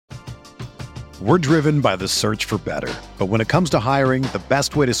We're driven by the search for better. But when it comes to hiring, the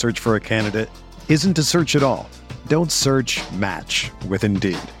best way to search for a candidate isn't to search at all. Don't search, match with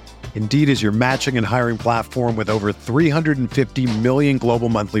Indeed. Indeed is your matching and hiring platform with over 350 million global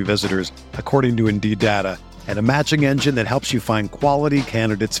monthly visitors, according to Indeed data, and a matching engine that helps you find quality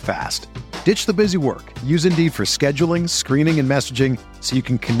candidates fast. Ditch the busy work. Use Indeed for scheduling, screening, and messaging so you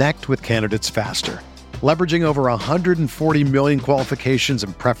can connect with candidates faster. Leveraging over 140 million qualifications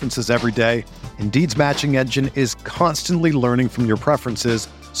and preferences every day, Indeed's matching engine is constantly learning from your preferences,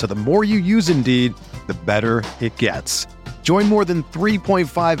 so the more you use Indeed, the better it gets. Join more than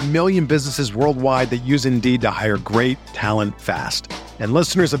 3.5 million businesses worldwide that use Indeed to hire great talent fast. And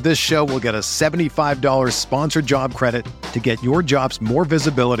listeners of this show will get a $75 sponsored job credit to get your jobs more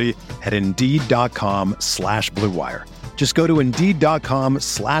visibility at Indeed.com/Blue Wire. Just go to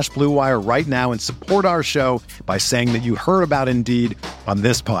Indeed.com/Blue Wire right now and support our show by saying that you heard about Indeed on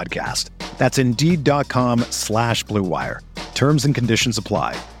this podcast. That's Indeed.com/Blue Wire. Terms and conditions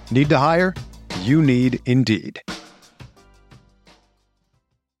apply. Need to hire? You need Indeed.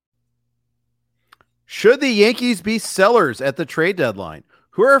 Should the Yankees be sellers at the trade deadline?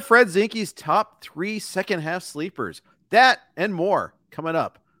 Who are Fred Zinkie's top 3 second-half sleepers? That and more coming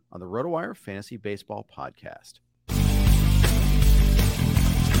up on the RotoWire Fantasy Baseball Podcast.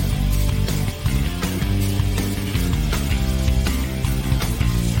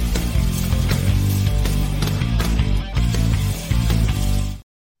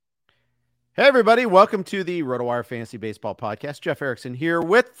 Hey, everybody. Welcome to the RotoWire Fantasy Baseball Podcast. Jeff Erickson here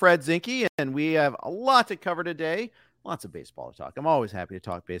with Fred Zinkie, and we have a lot to cover today. Lots of baseball to talk. I'm always happy to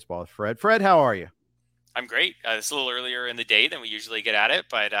talk baseball with Fred. Fred, how are you? I'm great. It's a little earlier in the day than we usually get at it,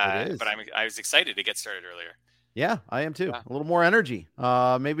 but I was excited to get started earlier. Yeah, I am too. Yeah. A little more energy.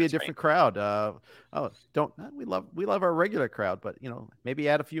 Maybe That's a different crowd. We love our regular crowd, but maybe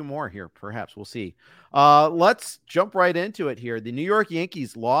add a few more here. Perhaps we'll see. Let's jump right into it here. The New York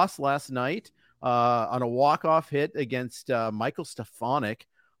Yankees lost last night on a walk-off hit against Michael Stefanik.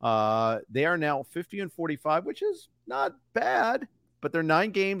 They are now 50-45, which is not bad, but they're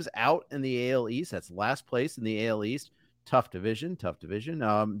 9 games out in the AL East. That's last place in the AL East. Tough division.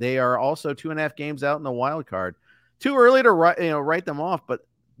 They are also 2.5 games out in the wild card. Too early to write them off, but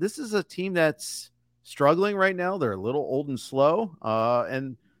this is a team that's struggling right now. They're a little old and slow,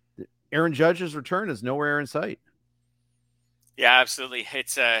 and Aaron Judge's return is nowhere in sight. Yeah, absolutely.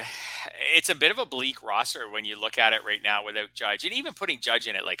 It's a bit of a bleak roster when you look at it right now without Judge, and even putting Judge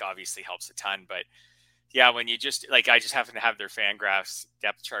in it, obviously helps a ton. But yeah, when you just I just happen to have their Fangraphs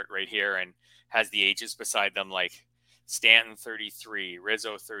depth chart right here and has the ages beside them, Stanton 33,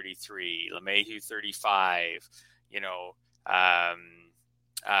 Rizzo 33, LeMahieu 35.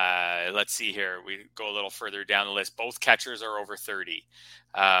 Let's see here. We go a little further down the list. Both catchers are over 30.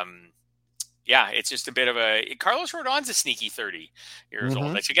 It's just a bit of Carlos Rodon's a sneaky 30 years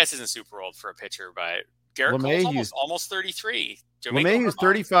old, which I guess isn't super old for a pitcher, but Garrett Cole's almost 33. LeMahieu's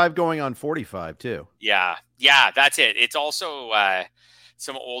 35 going on 45 too. Yeah, that's it. It's also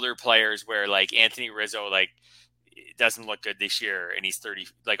some older players where Anthony Rizzo, it doesn't look good this year, and he's 30,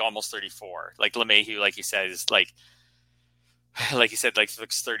 almost 34. LeMahieu, like you said, is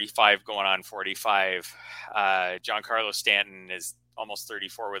looks 35 going on 45. Giancarlo Stanton is almost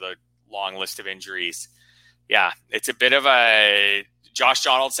 34 with a long list of injuries. Yeah, it's a bit of a Josh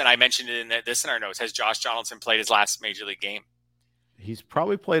Donaldson. I mentioned it in our notes. Has Josh Donaldson played his last major league game? He's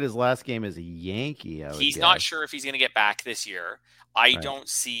probably played his last game as a Yankee. He's not sure if he's going to get back this year. I don't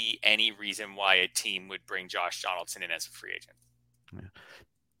see any reason why a team would bring Josh Donaldson in as a free agent. Yeah.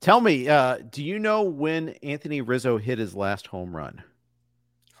 Tell me, do you know when Anthony Rizzo hit his last home run?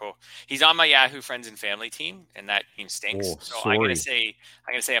 Oh, he's on my Yahoo Friends and Family team, and that team stinks. I'm going to say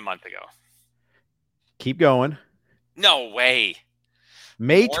a month ago. Keep going. No way.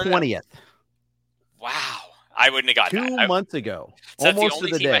 May 20th. Wow. I wouldn't have got 2 months ago. So that's the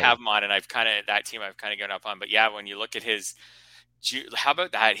only team I have him on, and I've kind of given up on. But yeah, when you look at his, how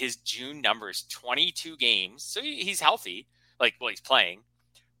about that? His June numbers, 22 games. So he's healthy. He's playing.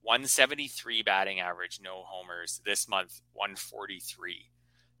 173 batting average, no homers. This month, 143.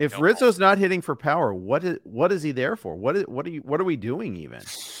 If Rizzo's not hitting for power, what is he there for? What are we doing even?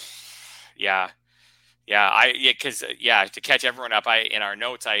 Yeah. To catch everyone up, in our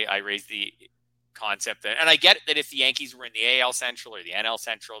notes, I raised the concept that, and I get it that if the Yankees were in the AL Central or the NL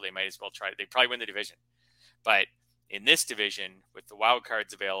Central, they might as well try. They probably win the division, but in this division, with the wild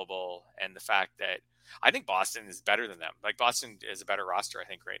cards available and the fact that I think Boston is better than them. Boston is a better roster, I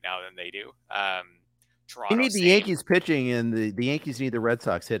think, right now than they do. Toronto. You need the Yankees pitching, and the Yankees need the Red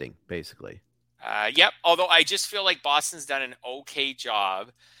Sox hitting, basically. Yep. Although I just feel like Boston's done an okay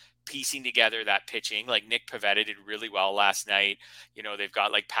job piecing together that pitching. Like Nick Pivetta did really well last night. They've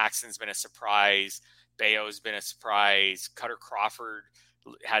got like Paxton's been a surprise. Bayo's been a surprise. Cutter Crawford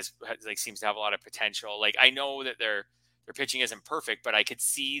has like seems to have a lot of potential. Like I know that their pitching isn't perfect, but I could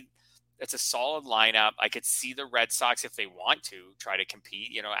see it's a solid lineup. I could see the Red Sox, if they want to try to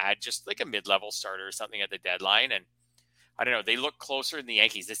compete, add just like a mid-level starter or something at the deadline. And I don't know, they look closer than the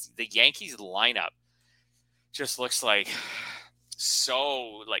Yankees. The Yankees lineup just looks like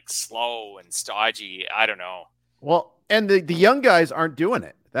so like slow and stodgy. I don't know. Well, and the young guys aren't doing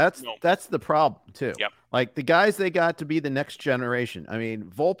it. That's the problem too. Yep. Like the guys they got to be the next generation. I mean,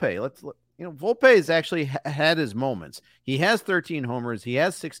 Volpe, Volpe has actually had his moments. He has 13 homers. He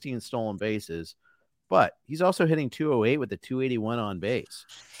has 16 stolen bases, but he's also hitting 208 with a 281 on base.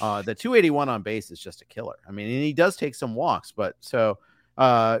 The 281 on base is just a killer. I mean, and he does take some walks, but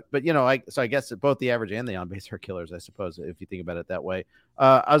I guess that both the average and the on base are killers, I suppose, if you think about it that way.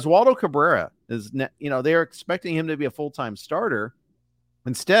 Oswaldo Cabrera they're expecting him to be a full-time starter.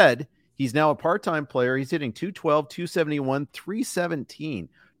 Instead, he's now a part-time player. He's hitting 212, 271, 317.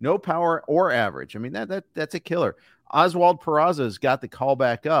 No power or average. I mean, that's a killer. Oswald Peraza's got the call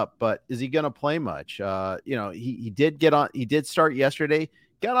back up, but is he going to play much? He did start yesterday,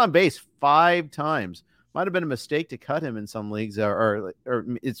 got on base 5 times. Might have been a mistake to cut him in some leagues, or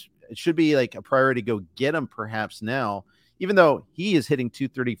it should be like a priority to go get him perhaps now, even though he is hitting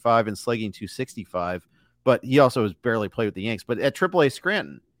 235 and slugging 265, but he also has barely played with the Yanks. But at AAA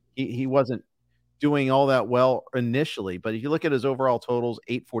Scranton, he wasn't doing all that well initially, but if you look at his overall totals,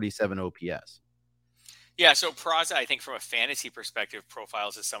 847 OPS. Yeah, so Peraza, I think from a fantasy perspective,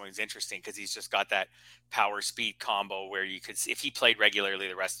 profiles as someone who's interesting because he's just got that power speed combo where you could see, if he played regularly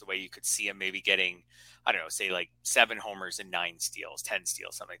the rest of the way, you could see him maybe getting, I don't know, say like 7 homers and 9 steals, 10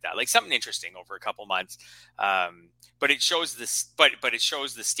 steals, something like that, like something interesting over a couple months. But it shows this, but it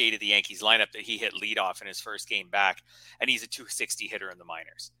shows the state of the Yankees lineup that he hit leadoff in his first game back, and he's a 260 hitter in the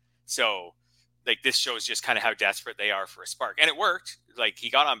minors. So like this shows just kind of how desperate they are for a spark, and it worked. Like he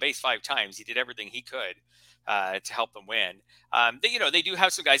got on base 5 times. He did everything he could to help them win. They do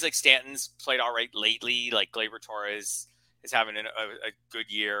have some guys like Stanton's played all right lately. Like Gleyber Torres is having a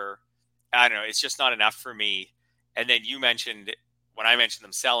good year. I don't know. It's just not enough for me. And then you mentioned, when I mentioned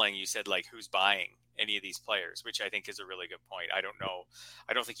them selling, you said like, who's buying any of these players, which I think is a really good point. I don't know.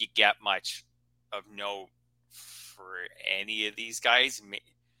 I don't think you get much of note for any of these guys.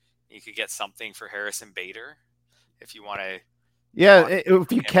 You could get something for Harrison Bader if you want to. Yeah,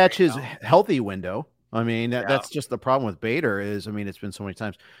 if you catch his healthy window. I mean, that's just the problem with Bader is, I mean, it's been so many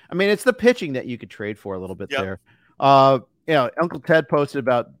times. I mean, it's the pitching that you could trade for a little bit there. Uncle Ted posted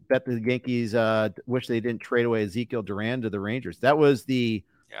bet the Yankees wish they didn't trade away Ezekiel Duran to the Rangers. That was the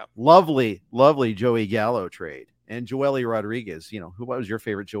lovely, lovely Joey Gallo trade. And Joely Rodriguez, what was your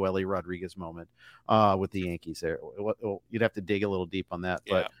favorite Joely Rodriguez moment with the Yankees there? You'd have to dig a little deep on that,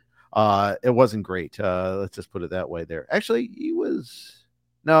 but it wasn't great. Let's just put it that way there. Actually, he was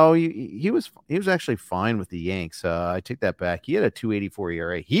actually fine with the Yanks. I take that back. He had a 2.84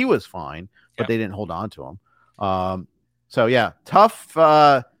 ERA. He was fine, but they didn't hold on to him. So yeah, tough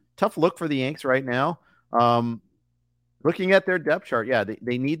look for the Yanks right now. Looking at their depth chart,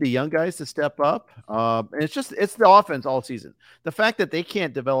 they need the young guys to step up. And it's the offense all season. The fact that they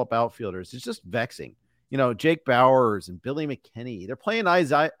can't develop outfielders is just vexing. Jake Bowers and Billy McKinney, they're playing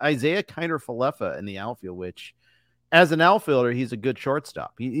Isaiah Kiner-Falefa in the outfield, which as an outfielder, he's a good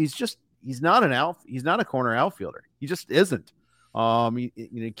shortstop. He's not a corner outfielder. He just isn't.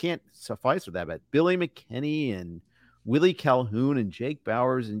 You can't suffice with that. But Billy McKinney and Willie Calhoun and Jake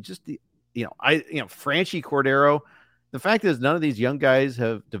Bowers and just Franchi Cordero. The fact is, none of these young guys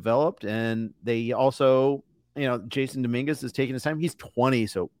have developed, and they also, Jason Dominguez is taking his time. He's 20,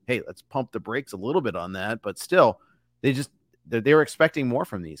 so hey, let's pump the brakes a little bit on that. But still, they were expecting more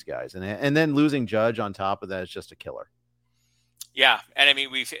from these guys, and then losing Judge on top of that is just a killer. Yeah, and I mean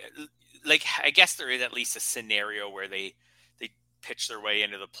I guess there is at least a scenario where they pitch their way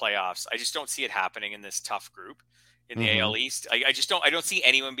into the playoffs. I just don't see it happening in this tough group in the AL East. I don't see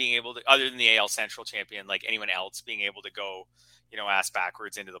anyone being able to, other than the AL Central champion, like anyone else being able to go, ass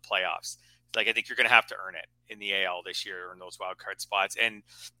backwards into the playoffs. Like, I think you're going to have to earn it in the AL this year or in those wild card spots. And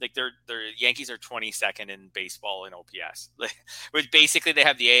like their Yankees are 22nd in baseball in OPS. Which basically they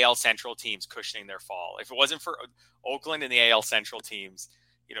have the AL Central teams cushioning their fall. If it wasn't for Oakland and the AL Central teams,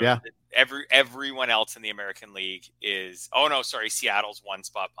 everyone else in the American League is, Seattle's 1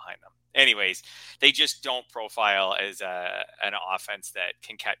 spot behind them. Anyways, they just don't profile as an offense that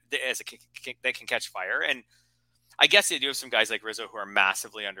can catch fire. And I guess they do have some guys like Rizzo who are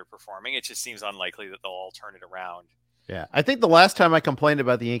massively underperforming. It just seems unlikely that they'll all turn it around Yeah, I think the last time I complained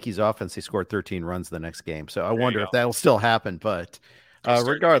about the Yankees offense, they scored 13 runs the next game. So I wonder if that will still happen. But They're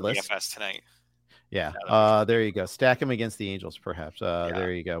starting regardless, DFS tonight. yeah, Yeah, there you go. Stack them against the Angels, perhaps. Yeah.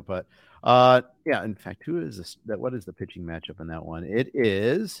 There you go. But yeah, in fact, who is this? What is the pitching matchup in that one? It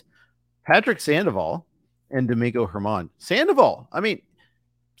is Patrick Sandoval and Domingo Germán. Sandoval, I mean,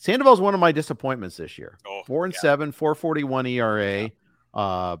 Sandoval's one of my disappointments this year. 4-7, 4.41 ERA.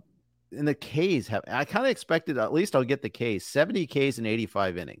 And the K's I kind of expected, at least I'll get the K's, 70 K's in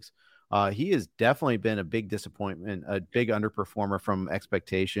 85 innings. He has definitely been a big disappointment, a big underperformer from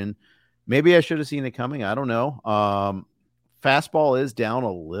expectation. Maybe I should have seen it coming. I don't know. Fastball is down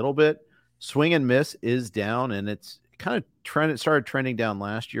a little bit. Swing and miss is down, and it's kind of started trending down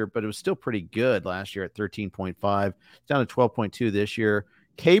last year, but it was still pretty good last year at 13.5. It's down to 12.2 this year.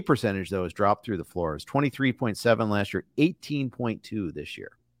 K percentage, though, has dropped through the floor. It's 23.7 last year, 18.2 this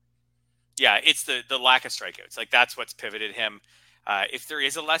year. Yeah, it's the lack of strikeouts. Like, that's what's pivoted him. If there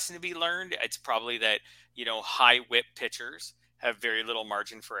is a lesson to be learned, it's probably that, high whip pitchers have very little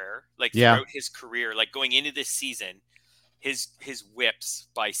margin for error. Like, throughout his career, like going into this season, his whips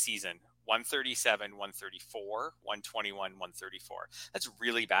by season, 137, 134, 121, 134. That's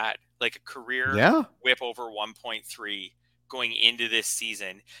really bad. Like a career whip over 1.3 going into this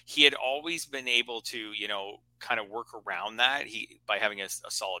season. He had always been able to, kind of work around that by having a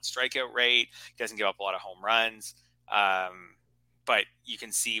solid strikeout rate. He doesn't give up a lot of home runs. But you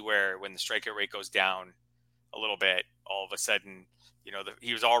can see where when the strikeout rate goes down a little bit, all of a sudden,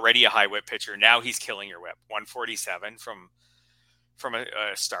 he was already a high whip pitcher. Now he's killing your whip. 147 from a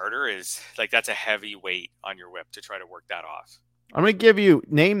starter is like, that's a heavy weight on your whip to try to work that off. I'm going to give you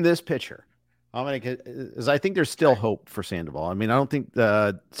name this pitcher. I think there's still hope for Sandoval. I mean, I don't think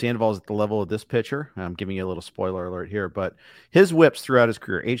Sandoval is at the level of this pitcher. I'm giving you a little spoiler alert here, but his whips throughout his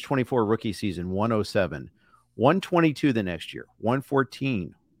career, age 24 rookie season, 107, 122 the next year,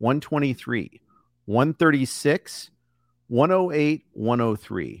 114, 123, 136, 108,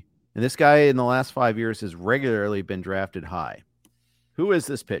 103. And this guy in the last 5 years has regularly been drafted high. Who is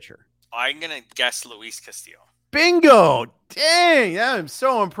this pitcher? I'm going to guess Luis Castillo. Bingo! Dang, I'm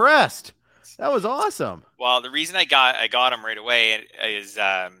so impressed. That was awesome. Well, the reason I got him right away is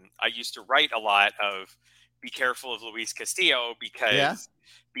I used to write a lot of be careful of Luis Castillo because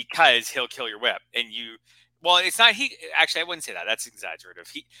he'll kill your whip. And it's not I wouldn't say that. That's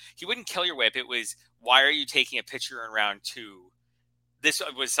exaggerative. He wouldn't kill your whip. It was, why are you taking a pitcher in round 2? This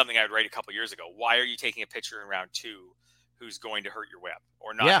was something I would write a couple years ago. Why are you taking a pitcher in round 2 who's going to hurt your whip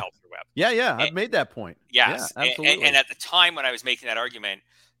or not help your whip? Yeah. I've made that point. Yes. Yeah, absolutely. And at the time when I was making that argument,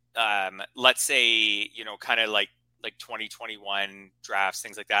 let's say, kind of like 2021 drafts,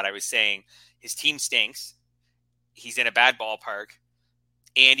 things like that, I was saying his team stinks. He's in a bad ballpark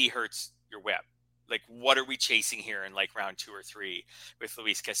and he hurts your whip. Like, what are we chasing here in like round 2 or 3 with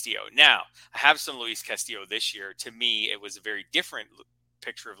Luis Castillo? Now, I have some Luis Castillo this year. To me, it was a very different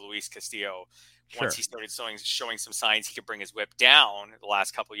picture of Luis Castillo. Once he started showing some signs he could bring his whip down the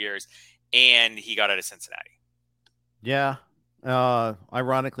last couple of years, and he got out of Cincinnati. Yeah.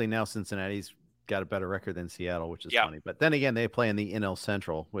 Ironically, now Cincinnati's got a better record than Seattle, which is funny. But then again, they play in the NL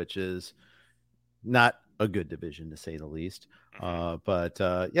Central, which is not a good division to say the least. It's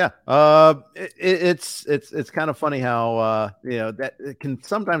kind of funny how that it can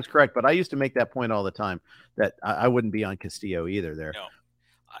sometimes correct. But I used to make that point all the time that I wouldn't be on Castillo either. There. No.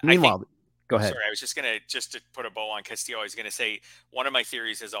 Meanwhile, go ahead. Sorry, I was just to put a bow on Castillo. I was going to say one of my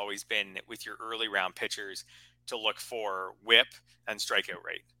theories has always been with your early round pitchers to look for whip and strikeout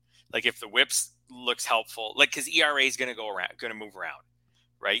rate. Like if the whips looks helpful, like because ERA is going to move around,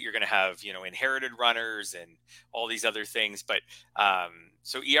 right? You're going to have inherited runners and all these other things, but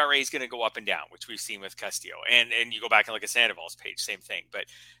so ERA is going to go up and down, which we've seen with Castillo. And you go back and look at Sandoval's page, same thing. But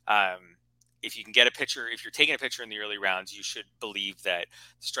if you can get a pitcher, if you're taking a pitcher in the early rounds, you should believe that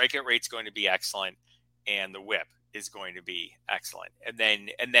the strikeout rate is going to be excellent and the whip is going to be excellent. And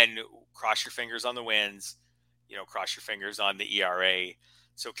then cross your fingers on the wins, cross your fingers on the ERA.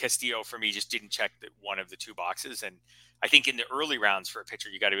 So Castillo for me just didn't check one of the two boxes. And I think in the early rounds for a pitcher,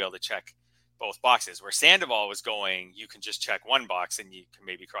 you got to be able to check both boxes. Where Sandoval was going, you can just check one box and you can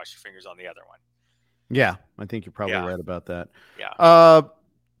maybe cross your fingers on the other one. Yeah, I think you're probably right about that. Yeah.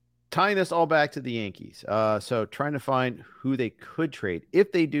 Tying this all back to the Yankees. So trying to find who they could trade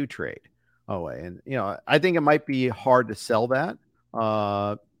if they do trade away. And, I think it might be hard to sell that.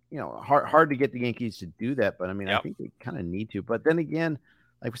 Hard to get the Yankees to do that. But I mean, I think they kind of need to. But then again,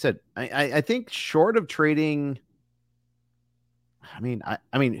 like we said, I think short of trading. I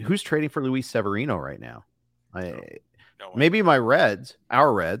mean, who's trading for Luis Severino right now? one. Maybe our Reds.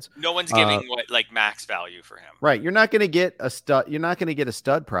 No one's giving like max value for him. Right. You're not going to get a stud. You're not going to get a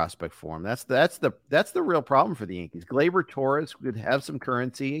stud prospect for him. That's the real problem for the Yankees. Gleyber Torres would have some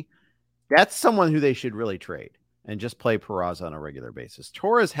currency. That's someone who they should really trade and just play Peraza on a regular basis.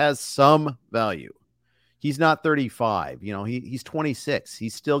 Torres has some value. He's not 35. He's 26.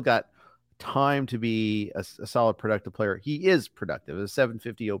 He's still got time to be a solid productive player. He is productive. A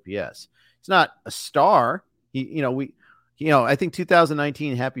 750 OPS. It's not a star. I think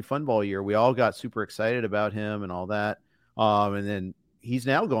 2019 Happy Fun Ball year, we all got super excited about him and all that. And then he's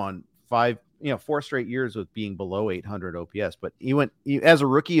now gone 4 straight years with being below 800 OPS. But as a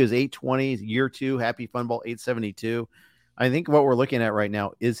rookie, he was 820. Year 2, Happy Fun Ball, 872. I think what we're looking at right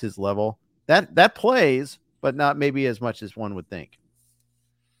now is his level. That plays, but not maybe as much as one would think.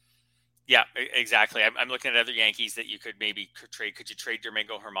 Yeah, exactly. I'm looking at other Yankees that you could maybe trade. Could you trade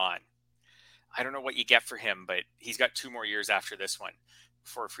Domingo Germán? I don't know what you get for him, but he's got 2 more years after this one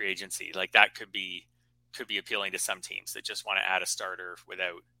before free agency. Like that could be appealing to some teams that just want to add a starter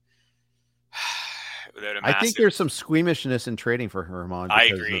without a massive... I think there's some squeamishness in trading for Germán. I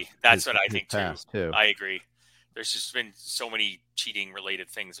agree. That's what I think too. I agree. There's just been so many cheating related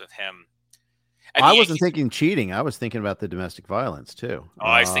things with him. And I wasn't thinking cheating. I was thinking about the domestic violence too. Oh,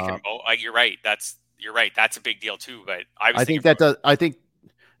 I was thinking. You're right. You're right. That's a big deal too. But I think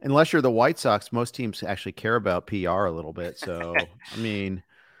unless you're the White Sox, most teams actually care about PR a little bit. So I mean,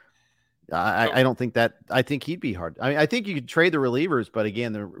 I don't think that. I think he'd be hard. I think you could trade the relievers, but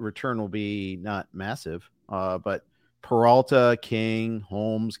again, the return will be not massive. But Peralta, King,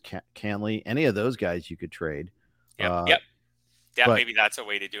 Holmes, Canley, any of those guys you could trade. Yep. Yeah, maybe that's a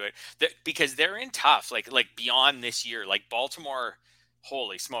way to do it. Because they're in tough, like beyond this year. Like Baltimore,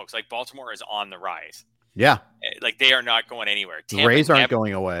 holy smokes! Like Baltimore is on the rise. Yeah, like they are not going anywhere. The Rays aren't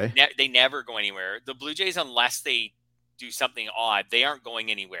going away. They never go anywhere. The Blue Jays, unless they do something odd, they aren't going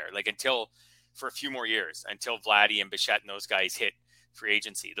anywhere. Like for a few more years, until Vladdy and Bichette and those guys hit free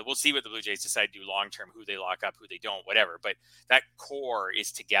agency. We'll see what the Blue Jays decide to do long term, who they lock up, who they don't, whatever. But that core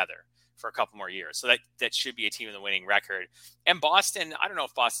is together for a couple more years. So that should be a team with a winning record. And Boston, I don't know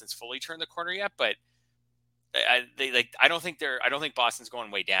if Boston's fully turned the corner yet, but I don't think Boston's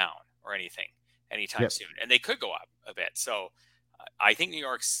going way down or anything anytime soon. And they could go up a bit. So I think New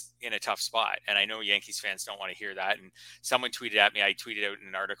York's in a tough spot. And I know Yankees fans don't want to hear that. And someone tweeted at me, I tweeted out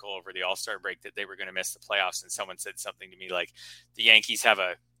an article over the All-Star break that they were going to miss the playoffs. And someone said something to me like, the Yankees have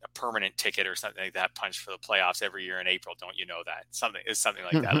a permanent ticket or something like that, punch for the playoffs every year in April. Don't you know that? Something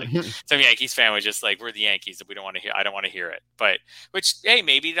like that. Like some Yankees fan was just like, we're the Yankees. We don't want to hear, I don't want to hear it. But hey,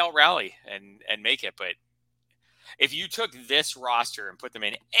 maybe they'll rally and make it. But if you took this roster and put them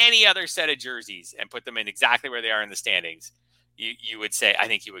in any other set of jerseys and put them in exactly where they are in the standings, you would say, I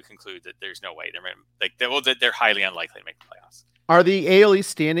think you would conclude that there's no way they're highly unlikely to make the playoffs. Are the AL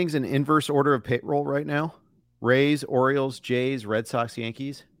East standings in inverse order of payroll right now? Rays, Orioles, Jays, Red Sox,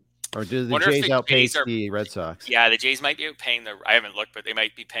 Yankees? Or do the Jays outpace the Red Sox? Yeah, the Jays might be paying I haven't looked, but they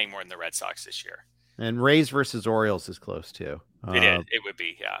might be paying more than the Red Sox this year. And Rays versus Orioles is close too. It would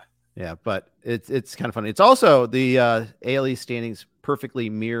be, yeah. Yeah, but it's kind of funny. It's also the AL East standings perfectly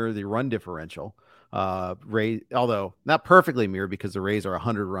mirror the run differential. Rays, although not perfectly mirror because the Rays are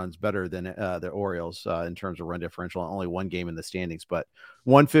 100 runs better than the Orioles in terms of run differential. Only one game in the standings, but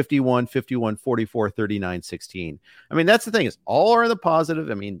 151, 51, 44, 39, 16. I mean, that's the thing is all are in the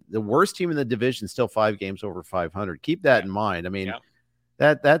positive. I mean, the worst team in the division still 5 games over 500. Keep that in mind. I mean,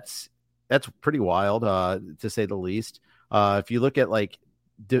 that's pretty wild to say the least. If you look at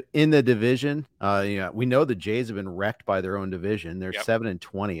in the division, we know the Jays have been wrecked by their own division. They're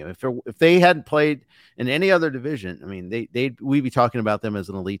 7-20. If they hadn't played in any other division, I mean, we'd be talking about them as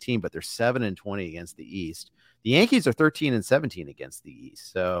an elite team. But they're 7-20 against the East. The Yankees are 13-17 against the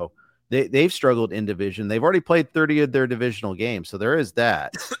East. So they've struggled in division. They've already played 30 of their divisional games, so there is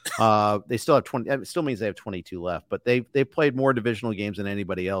that. They still have 20. It still means they have 22 left, but they've played more divisional games than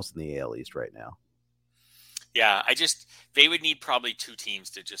anybody else in the AL East right now. Yeah, they would need probably 2 teams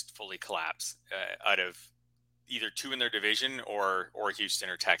to just fully collapse out of either 2 in their division or Houston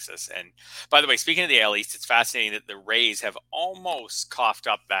or Texas. And by the way, speaking of the AL East, it's fascinating that the Rays have almost coughed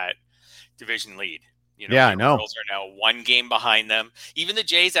up that division lead. I know. The Orioles are now 1 game behind them. Even the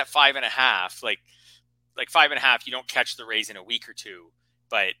Jays at 5.5, like 5.5, you don't catch the Rays in a week or 2,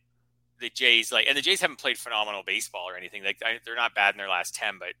 but the Jays and the Jays haven't played phenomenal baseball or anything. They're not bad in their last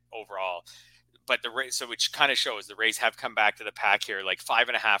 10, but overall. But the Rays, which kind of shows the Rays have come back to the pack here,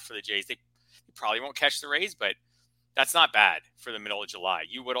 5.5 for the Jays. They probably won't catch the Rays, but that's not bad for the middle of July.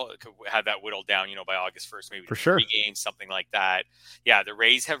 You could have that whittled down, by August 1st, maybe for sure. 3 games, something like that. Yeah, the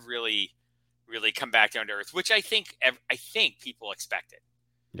Rays have really, really come back down to earth, which I think people expected.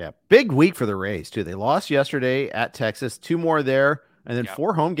 Yeah, big week for the Rays too. They lost yesterday at Texas, 2 more there, and then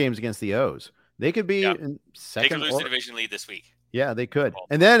 4 home games against the O's. They could be in second. They could lose the division lead this week. Yeah, they could.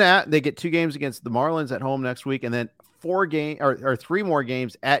 And then they get 2 games against the Marlins at home next week, and then 3 more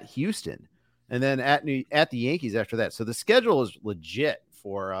games at Houston, and then at the Yankees after that. So the schedule is legit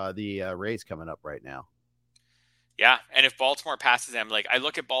for the Rays coming up right now. Yeah, and if Baltimore passes them, like I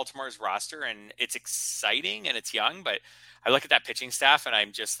look at Baltimore's roster and it's exciting and it's young, but I look at that pitching staff and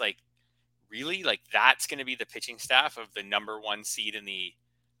I'm just like, really? Like that's going to be the pitching staff of the number 1 seed in the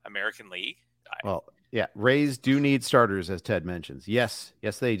American League? Well, yeah, Rays do need starters, as Ted mentions. Yes,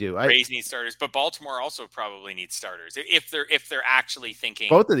 they do. Rays need starters, but Baltimore also probably needs starters if they're actually thinking.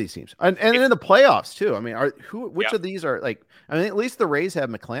 Both of these teams, and in the playoffs too. I mean, which of these are like? I mean, at least the Rays have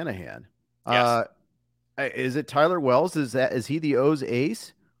McClanahan. Yes. Is it Tyler Wells? Is he the O's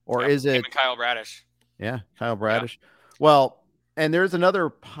ace, or is it Kyle Bradish? Yeah, Kyle Bradish. Yeah. Well, and there's another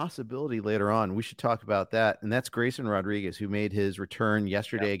possibility later on. We should talk about that, and that's Grayson Rodriguez, who made his return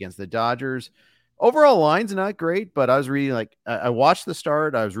yesterday against the Dodgers. Overall line's not great, but I was reading I watched the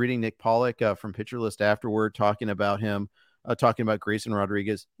start. I was reading Nick Pollock from Pitcher List afterward talking about him, talking about Grayson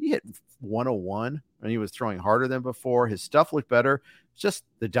Rodriguez. He hit 101, and he was throwing harder than before. His stuff looked better. It's just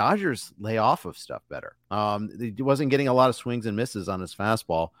the Dodgers lay off of stuff better. He wasn't getting a lot of swings and misses on his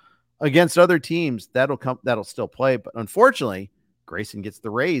fastball. Against other teams, that'll still play, but unfortunately, Grayson gets the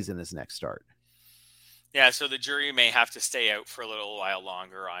Rays in his next start. Yeah, so the jury may have to stay out for a little while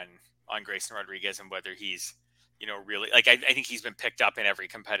longer on Grayson Rodriguez and whether he's, really I think he's been picked up in every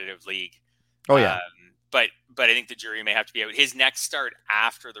competitive league. Oh yeah. But I think the jury may have to be out. His next start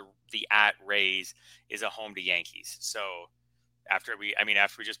after the at Rays is a home to Yankees. So after we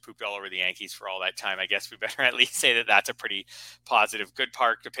just pooped all over the Yankees for all that time, I guess we better at least say that that's a pretty positive, good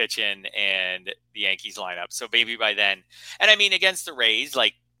park to pitch in and the Yankees lineup. So maybe by then, and I mean, against the Rays,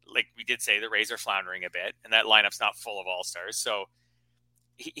 like we did say, the Rays are floundering a bit and that lineup's not full of all-stars. So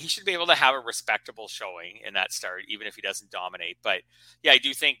he should be able to have a respectable showing in that start, even if he doesn't dominate. But yeah,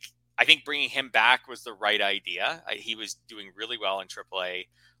 I think bringing him back was the right idea. He was doing really well in AAA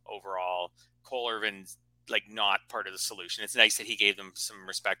overall. Cole Irvin's not part of the solution. It's nice that he gave them some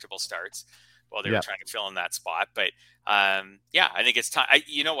respectable starts while they were trying to fill in that spot. But I think it's time.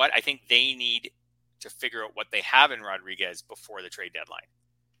 You know what? I think they need to figure out what they have in Rodriguez before the trade deadline.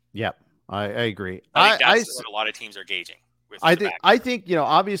 Yep, I agree. I think that's what a lot of teams are gauging. I think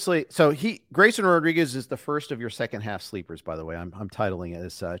obviously. So Grayson Rodriguez is the first of your second half sleepers. By the way, I'm titling it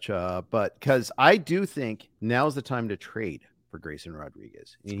as such. But because I do think now's the time to trade for Grayson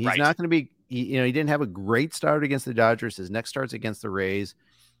Rodriguez. He's not going to be. He didn't have a great start against the Dodgers. His next start's against the Rays.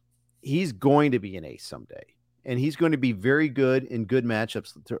 He's going to be an ace someday, and he's going to be very good in good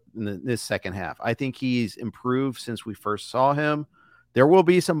matchups in this second half. I think he's improved since we first saw him. There will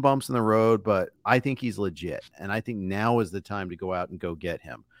be some bumps in the road, but I think he's legit. And I think now is the time to go out and go get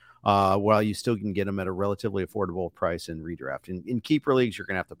him while you still can get him at a relatively affordable price in redraft. In keeper leagues, you're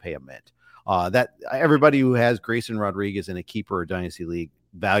going to have to pay a mint. That everybody who has Grayson Rodriguez in a keeper or dynasty league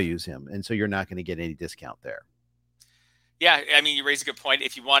values him. And so you're not going to get any discount there. Yeah. I mean, you raise a good point.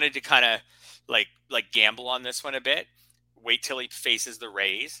 If you wanted to kind of like gamble on this one a bit, wait till he faces the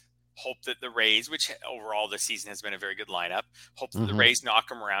Rays. Hope that the Rays, which overall this season has been a very good lineup, hope that the Rays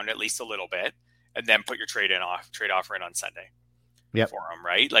knock him around at least a little bit, and then put your trade offer in on Sunday for him,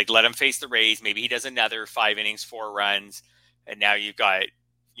 right? Let him face the Rays. Maybe he does another 5 innings, 4 runs, and now you've got,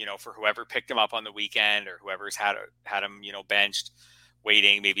 for whoever picked him up on the weekend or whoever's had him, benched,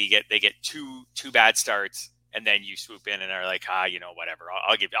 waiting. Maybe they get two bad starts, and then you swoop in and are like, whatever.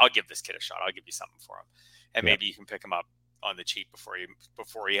 I'll give this kid a shot. I'll give you something for him, and maybe you can pick him up on the cheap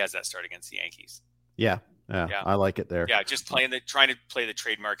before he has that start against the Yankees. Yeah. I like it there. Yeah, just trying to play the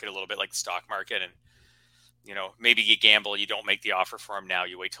trade market a little bit like the stock market, and maybe you gamble, you don't make the offer for him now,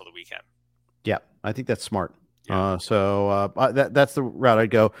 you wait till the weekend. Yeah, I think that's smart. Yeah. That's the route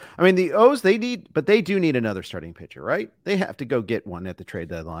I'd go. I mean, the O's they do need another starting pitcher, right? They have to go get one at the trade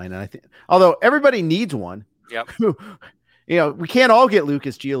deadline, and I think although everybody needs one. Yep. We can't all get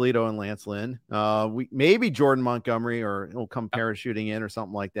Lucas Giolito and Lance Lynn. Maybe Jordan Montgomery, or he'll come parachuting in or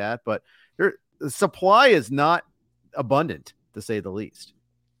something like that. But the supply is not abundant, to say the least.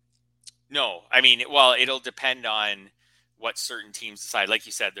 No, I mean, well, it'll depend on what certain teams decide. Like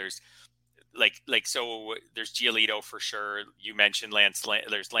you said, there's so there's Giolito for sure. You mentioned Lance Lynn.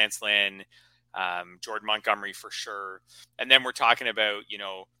 There's Lance Lynn, Jordan Montgomery for sure. And then we're talking about,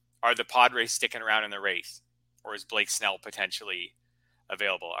 are the Padres sticking around in the race? Or is Blake Snell potentially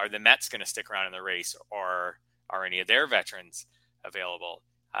available? Are the Mets going to stick around in the race, or are any of their veterans available?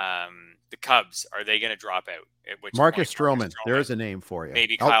 The Cubs, are they going to drop out? At which Marcus point, Stroman, there's a name for you.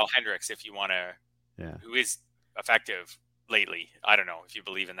 Maybe Kyle Hendricks, if you want to, yeah, who is effective lately. I don't know if you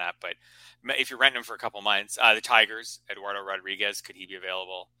believe in that, but if you're renting him for a couple months, the Tigers, Eduardo Rodriguez, could he be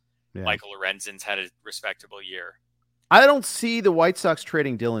available? Yeah. Michael Lorenzen's had a respectable year. I don't see the White Sox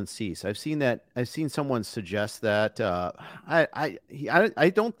trading Dylan Cease. I've seen someone suggest that. I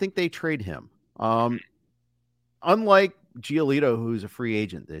don't think they trade him. Unlike Giolito, who's a free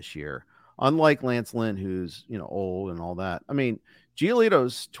agent this year, unlike Lance Lynn, who's old and all that. I mean,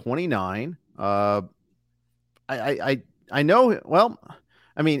 Giolito's 29. I know. Well,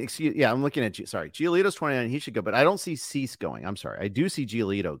 I mean, I'm looking at Giolito's 29. He should go, but I don't see Cease going. I'm sorry, I do see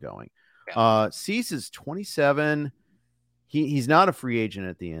Giolito going. Yeah. Cease is 27. He's not a free agent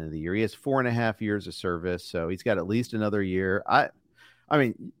at the end of the year. He has 4.5 years of service, so he's got at least another year. I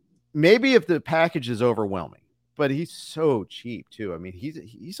mean, maybe if the package is overwhelming, but he's so cheap too. I mean,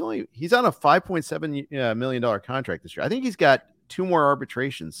 he's on a $5.7 million contract this year. I think he's got 2 more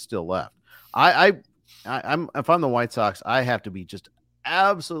arbitrations still left. I'm if I'm the White Sox, I have to be just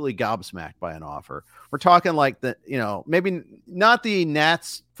absolutely gobsmacked by an offer. We're talking like maybe not the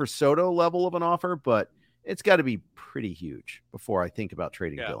Nats for Soto level of an offer, but it's got to be pretty huge before I think about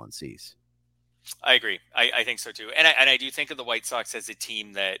trading Dylan Cease. I agree. I think so too. And I do think of the White Sox as a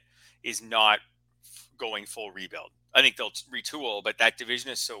team that is not going full rebuild. I think they'll retool, but that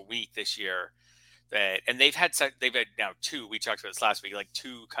division is so weak this year and they've had now 2, we talked about this last week, like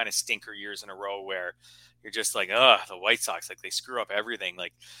 2 kind of stinker years in a row where you're just like, the White Sox, like they screw up everything.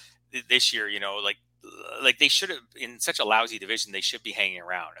 Like this year, like they should have, in such a lousy division, they should be hanging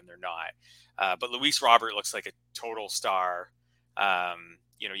around and they're not. But Luis Robert looks like a total star.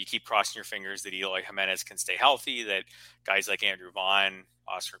 You keep crossing your fingers that Eloy Jimenez can stay healthy, that guys like Andrew Vaughn,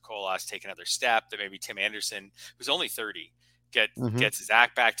 Oscar Colas take another step, that maybe Tim Anderson, who's only 30, gets his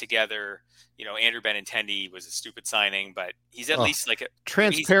act back together. Andrew Benintendi was a stupid signing, but he's at least like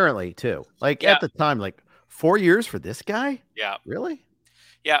transparently too. Like at the time, like 4 years for this guy. Yeah. Really?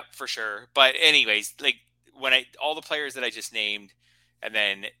 Yeah, for sure. But anyways, like when all the players that I just named, and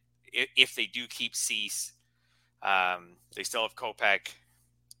then if they do keep Cease, they still have Kopech.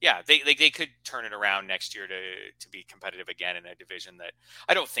 Yeah, they could turn it around next year to be competitive again in a division that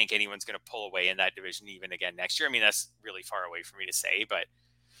I don't think anyone's going to pull away in that division even again next year. I mean, that's really far away for me to say, but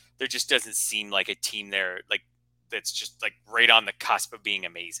there just doesn't seem like a team there like that's just like right on the cusp of being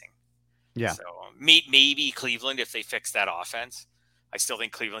amazing. Yeah. So maybe Cleveland, if they fix that offense. I still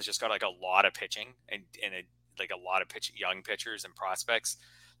think Cleveland's just got like a lot of pitching and a lot of young pitchers and prospects.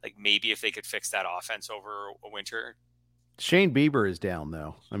 Like maybe if they could fix that offense over a winter. Shane Bieber is down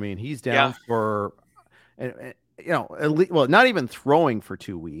though. I mean, he's down for, at least, not even throwing for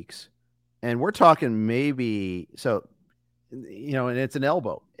 2 weeks, and we're talking maybe so. And it's an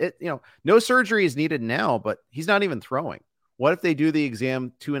elbow. No surgery is needed now, but he's not even throwing. What if they do the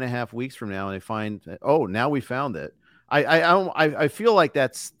exam 2.5 weeks from now and they find, now we found it. I feel like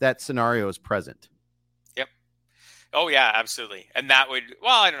that scenario is present. Yep. Oh yeah, absolutely. And that would,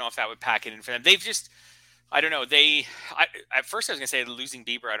 I don't know if that would pack it in for them. They've just, I don't know. At first I was going to say losing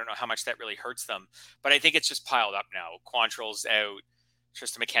Bieber, I don't know how much that really hurts them, but I think it's just piled up now. Quantrill's out.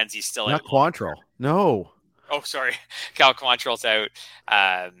 Tristan McKenzie's still out. Not Quantrill. No. Oh, sorry. Cal Quantrill's out.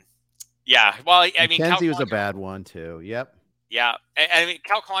 Yeah. Well, I mean, McKenzie was a bad one too. Yep. Yeah. I mean,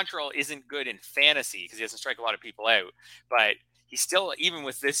 Cal Quantrill isn't good in fantasy because he doesn't strike a lot of people out, but he's still, even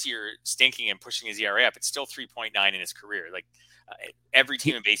with this year stinking and pushing his ERA up, it's still 3.9 in his career. Like every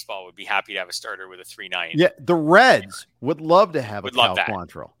team in baseball would be happy to have a starter with a 3.9. Yeah. The Reds would love to have Cal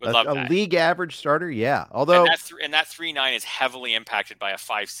Quantrill. A league average starter. Yeah. Although, and that 3.9 is heavily impacted by a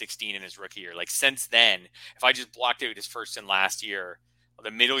 5.16 in his rookie year. Like since then, if I just blocked out his first and last year,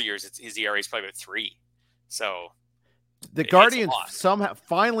 the middle years, his ERA is probably about 3. So the Guardians somehow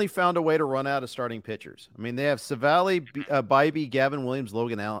finally found a way to run out of starting pitchers. I mean, they have Savali, Bybee, Gavin Williams,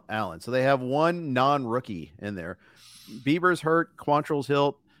 Logan Allen. So they have one non-rookie in there. Bieber's hurt. Quantrill's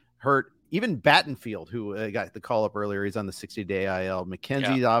hurt. Even Battenfield, who got the call up earlier, he's on the 60-day IL.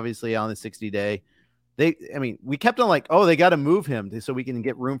 McKenzie's obviously on the 60-day. We kept on like, they got to move him so we can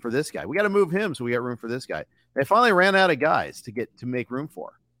get room for this guy. We got to move him so we got room for this guy. They finally ran out of guys to make room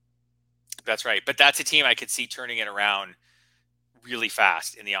for. That's right. But that's a team I could see turning it around really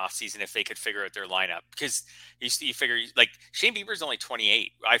fast in the offseason if they could figure out their lineup. Because you figure, like, Shane Bieber's only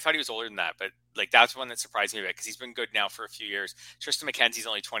 28. I thought he was older than that, but, like, that's one that surprised me a bit because he's been good now for a few years. Tristan McKenzie's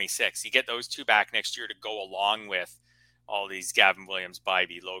only 26. You get those two back next year to go along with all these Gavin Williams,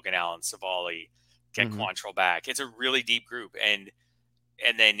 Bybee, Logan Allen, Savali, get Quantrill back. It's a really deep group. And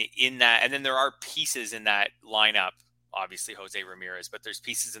then there are pieces in that lineup obviously Jose Ramirez, but there's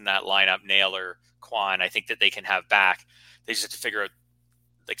pieces in that lineup, Naylor, Quan, I think that they can have back. They just have to figure out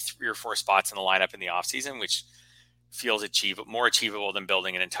like 3 or 4 spots in the lineup in the offseason, which feels more achievable than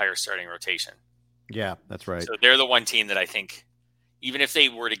building an entire starting rotation. Yeah, that's right. So they're the one team that I think, even if they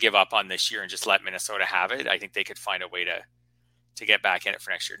were to give up on this year and just let Minnesota have it, I think they could find a way to get back in it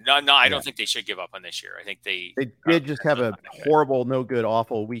for next year. No, I don't think they should give up on this year. I think they did just have a horrible, no good,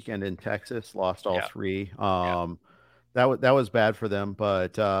 awful weekend in Texas. Lost all 3. That was bad for them.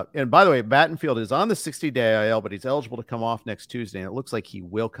 But and by the way, Battenfield is on the 60-day IL, but he's eligible to come off next Tuesday, and it looks like he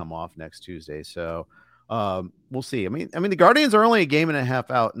will come off next Tuesday. So we'll see. I mean, the Guardians are only a game and a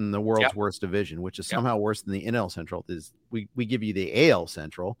half out in the world's worst division, which is somehow worse than the NL Central. We give you the AL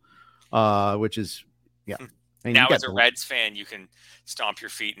Central, which is I mean, now, as a Reds fan, you can stomp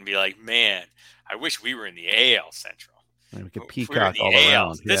your feet and be like, "Man, I wish we were in the AL Central. We could peacock all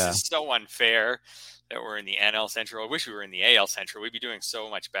around. This is so unfair that we're in the NL Central. I wish we were in the AL Central. We'd be doing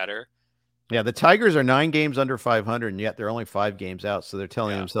so much better." Yeah, the Tigers are 9 games under 500, and yet they're only 5 games out, so they're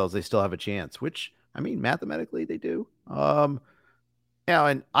telling themselves they still have a chance, which, I mean, mathematically they do. And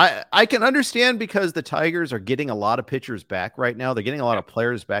I can understand because the Tigers are getting a lot of pitchers back right now. They're getting a lot of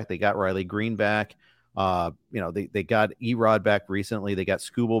players back. They got Riley Green back. They got Erod back recently. They got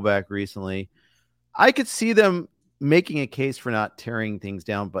Skubal back recently. I could see them making a case for not tearing things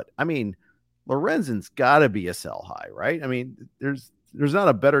down, but I mean, Lorenzen's got to be a sell high, right? I mean, there's not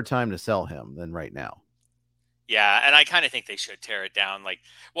a better time to sell him than right now. Yeah, and I kind of think they should tear it down. Like,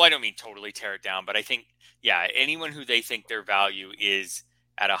 well, I don't mean totally tear it down, but I think, anyone who they think their value is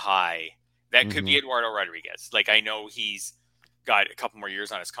at a high, that could be Eduardo Rodriguez. Like, I know he's got a couple more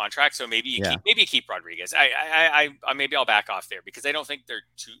years on his contract, so maybe you keep Rodriguez. I maybe I'll back off there because I don't think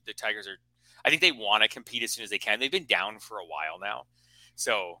the Tigers are. I think they want to compete as soon as they can. They've been down for a while now,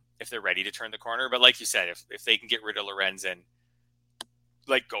 so if they're ready to turn the corner, but like you said, if they can get rid of Lorenzen,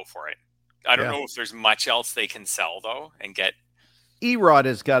 like, go for it. I don't know if there's much else they can sell though, and get. Erod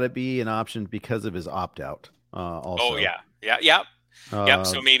has got to be an option because of his opt out. Also. Oh yeah.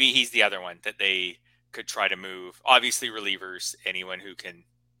 So maybe he's the other one that they could try to move. Obviously, relievers, anyone who can.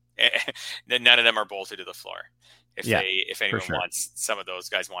 None of them are bolted to the floor. If anyone wants some of those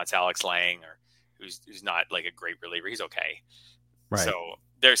guys, wants Alex Lang or who's not like a great reliever, he's okay. Right. So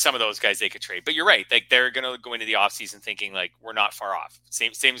there's some of those guys they could trade. But you're right. Like, they're going to go into the offseason thinking like we're not far off.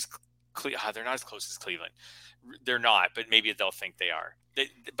 Same as they're not as close as Cleveland. They're not, but maybe they'll think they are.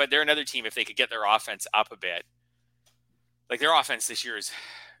 But they're another team if they could get their offense up a bit. Like, their offense this year is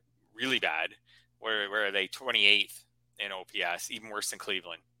really bad. Where are they? 28th in OPS, even worse than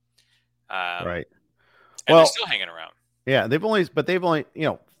Cleveland. Right. And they're still hanging around. Yeah, they've only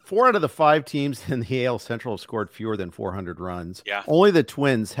 4 out of the 5 teams in the AL Central have scored fewer than 400 runs. Yeah. Only the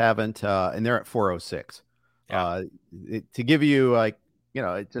Twins haven't, and they're at 406. Yeah. To give you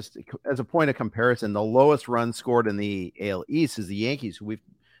just as a point of comparison, the lowest runs scored in the AL East is the Yankees, who we've,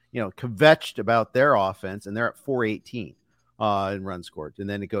 kvetched about their offense, and they're at 418 in runs scored, and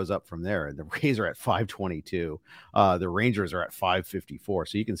then it goes up from there. And the Rays are at 522. The Rangers are at 554.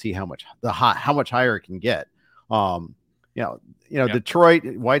 So you can see how much higher it can get. Detroit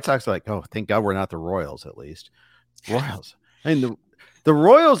White Sox are like, oh, thank God we're not the Royals. At least Royals. I mean, the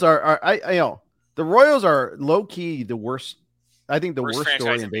Royals the Royals are low key the worst. I think the worst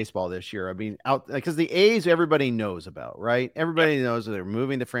story in baseball this year. I mean, because the A's everybody knows about, right? Everybody knows that they're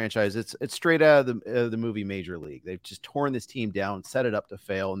moving the franchise. It's straight out of the movie Major League. They've just torn this team down, set it up to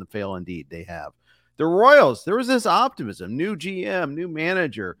fail, and fail indeed they have. The Royals, there was this optimism, new GM, new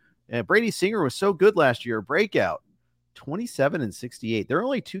manager. Brady Singer was so good last year, breakout, 27-68. They're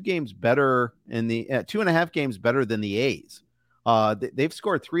only 2 games better in the 2.5 games better than the A's. They've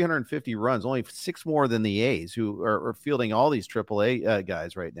scored 350 runs, only 6 more than the A's, who are fielding all these AAA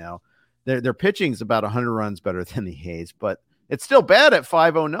guys right now. Their pitching's about 100 runs better than the A's, but it's still bad at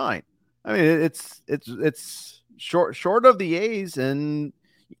 509. I mean, it's short of the A's, and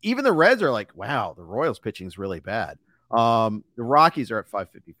even the Reds are like, wow, the Royals pitching's really bad. The Rockies are at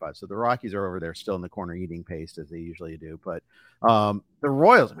 555, so the Rockies are over there still in the corner eating paste as they usually do. But the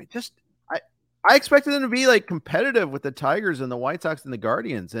Royals, I mean, I expected them to be like competitive with the Tigers and the White Sox and the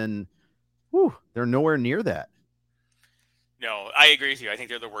Guardians, and they're nowhere near that. No, I agree with you. I think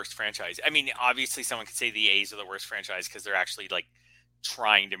they're the worst franchise. I mean, obviously someone could say the A's are the worst franchise because they're actually like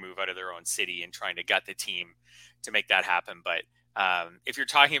trying to move out of their own city and trying to gut the team to make that happen. But if you're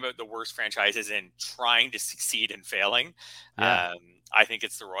talking about the worst franchises and trying to succeed and failing, I think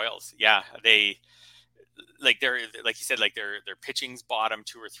it's the Royals. Yeah, they're like you said, like their pitching's bottom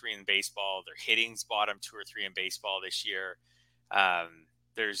 2 or 3 in baseball. Their hitting's bottom 2 or 3 in baseball this year.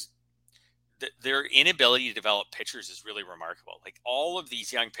 their inability to develop pitchers is really remarkable. Like all of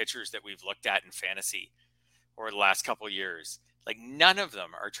these young pitchers that we've looked at in fantasy over the last couple of years, like none of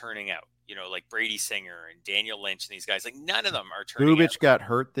them are turning out. Like Brady Singer and Daniel Lynch and these guys, like none of them are turning out. Bubich got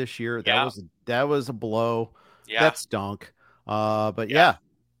hurt this year. Yeah. That was a blow. Yeah. That stunk. But yeah.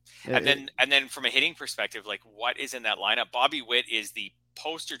 And then from a hitting perspective, like what is in that lineup? Bobby Witt is the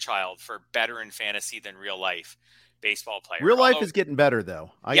poster child for better in fantasy than real life baseball player. Real life is getting better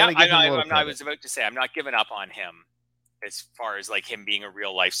though. I was about to say I'm not giving up on him as far as like him being a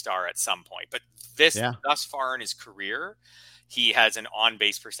real life star at some point. But thus far in his career, he has an on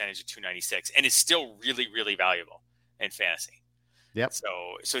base percentage of 296 and is still really, really valuable in fantasy. Yep.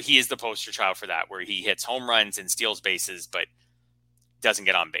 So he is the poster child for that, where he hits home runs and steals bases, but doesn't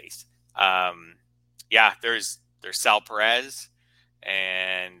get on base. There's Sal Perez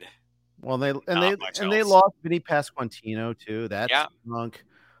and they lost Vinny Pasquantino too. That's stunk.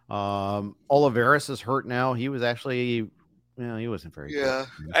 Olivares is hurt now. He was actually, he wasn't very good.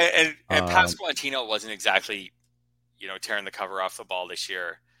 And Pasquantino wasn't exactly, tearing the cover off the ball this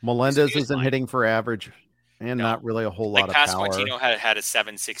year. Melendez isn't hitting for average and not really a whole lot of power. Pasquantino had a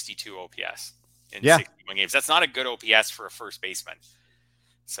 762 OPS in 61 games. That's not a good OPS for a first baseman.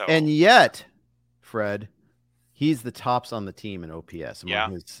 So, and yet, Fred, he's the tops on the team in OPS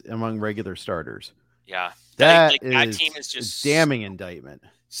among regular starters. Yeah, that team is just a damning indictment.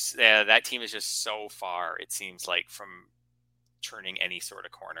 Yeah, that team is just so far, it seems like, from turning any sort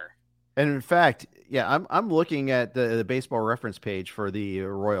of corner. And in fact, I'm looking at the baseball reference page for the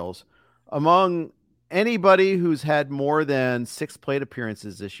Royals. Among anybody who's had more than 6 plate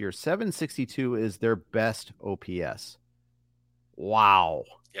appearances this year, 762 is their best OPS. Wow.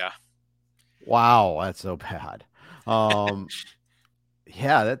 Yeah. Wow, that's so bad. That's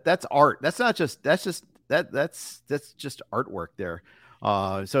art. That's just artwork there.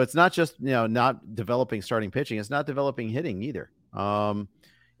 So it's not just, not developing starting pitching. It's not developing hitting either.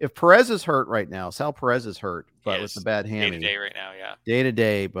 If Perez is hurt right now, Sal Perez is hurt, but with the bad hammy. Day to day right now, yeah. Day to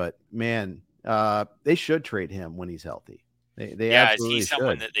day, but man, they should trade him when he's healthy. They absolutely is he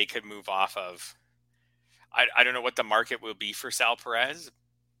someone that they could move off of? I don't know what the market will be for Sal Perez,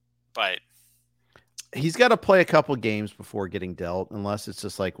 but he's got to play a couple games before getting dealt, unless it's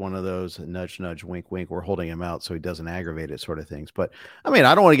just like one of those nudge, nudge, wink, wink. We're holding him out so he doesn't aggravate it sort of things. But I mean,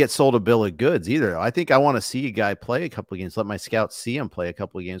 I don't want to get sold a bill of goods either. I think I want to see a guy play a couple of games, let my scouts see him play a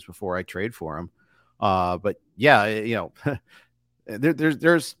couple of games before I trade for him. But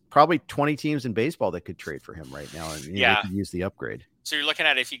there's probably 20 teams in baseball that could trade for him right now, and they could use the upgrade. So you're looking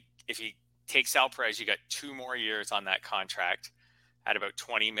at if you take Sal Perez, you got 2 more years on that contract at about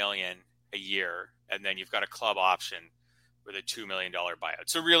 $20 million a year, and then you've got a club option with a $2 million buyout.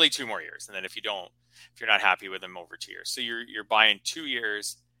 So really 2 more years, and then if you're not happy with them, over 2 years. So you're buying 2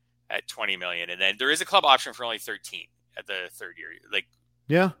 years at $20 million, and then there is a club option for only 13 at the third year.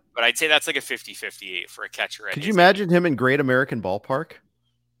 But I'd say that's like a 50-50 for a catcher. Could you imagine him in Great American Ballpark?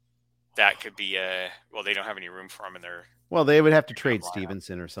 That could be they don't have any room for him in their. Well, they would have to trade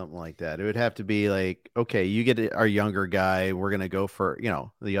Stevenson or something like that. It would have to be like, okay, you get our younger guy. We're going to go for,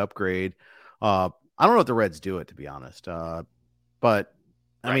 the upgrade. I don't know if the Reds do it, to be honest. But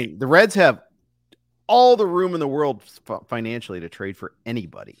I mean, the Reds have all the room in the world financially to trade for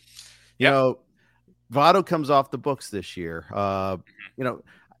anybody. Votto comes off the books this year.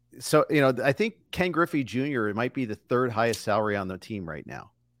 So, I think Ken Griffey Jr. might be the 3rd highest salary on the team right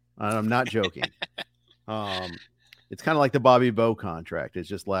now. And I'm not joking. It's kind of like the Bobby Bowe contract. It's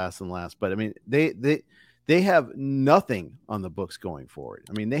just last and last. But I mean, they have nothing on the books going forward.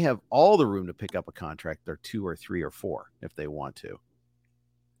 I mean, they have all the room to pick up a contract. They're 2 or 3 or 4 if they want to.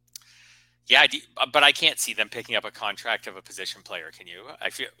 Yeah, but I can't see them picking up a contract of a position player. Can you?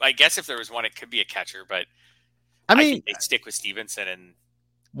 I guess if there was one, it could be a catcher. But I mean, they stick with Stevenson. And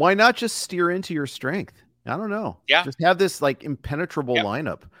why not just steer into your strength? I don't know. Yeah, just have this like impenetrable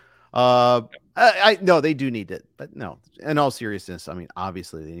lineup. I know they do need it, but no, in all seriousness, I mean,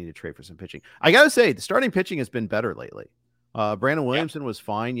 obviously they need to trade for some pitching. I got to say the starting pitching has been better lately. Brandon Williamson was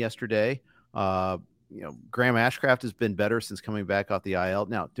fine yesterday. Graham Ashcraft has been better since coming back off the IL.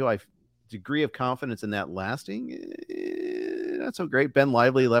 Now, do I degree of confidence in that lasting? Not so great. Ben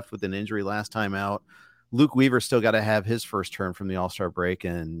Lively left with an injury last time out. Luke Weaver still got to have his first turn from the All-Star break,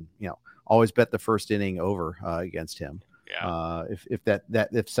 and always bet the first inning over against him. Yeah.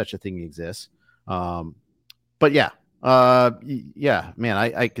 If such a thing exists. But man,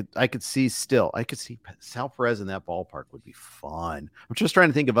 I could see Sal Perez in that ballpark would be fun. I'm just trying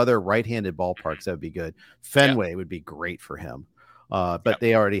to think of other right-handed ballparks that would be good. Fenway would be great for him. But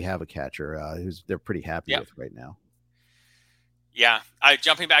they already have a catcher who's they're pretty happy with right now. Yeah.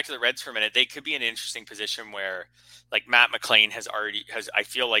 Jumping back to the Reds for a minute, they could be in an interesting position where like Matt McLean I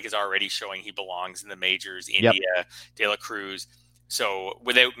feel like is already showing he belongs in the majors, India, De La Cruz. So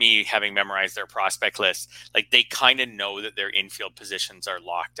without me having memorized their prospect list, like they kind of know that their infield positions are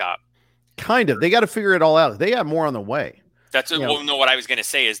locked up. Kind of. They got to figure it all out. They got more on the way. That's what I was going to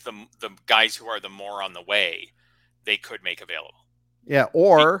say is the guys who are the more on the way, they could make available. Yeah.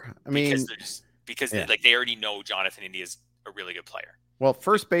 Or, because they already know Jonathan India is a really good player. Well,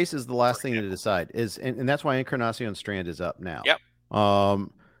 first base is the last thing to decide and that's why Encarnacion Strand is up now. Yep.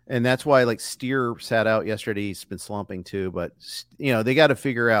 And that's why like Steer sat out yesterday. He's been slumping too, but they got to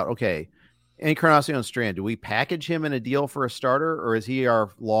figure out, okay, Encarnacion Strand, do we package him in a deal for a starter or is he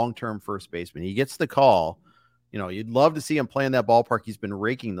our long-term first baseman? He gets the call. You'd love to see him play in that ballpark. He's been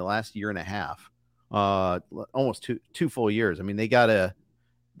raking the last year and a half, almost two full years. I mean, they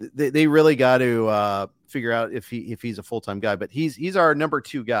really got to figure out if he's a full-time guy, but he's our number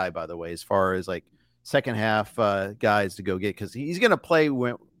 2 guy, by the way, as far as like second half guys to go get, because he's going to play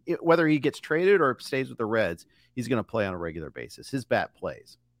whether he gets traded or stays with the Reds. He's going to play on a regular basis. His bat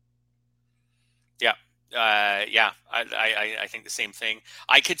plays. Yeah. I think the same thing.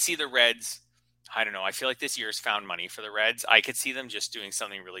 I could see the Reds. I don't know. I feel like this year's found money for the Reds. I could see them just doing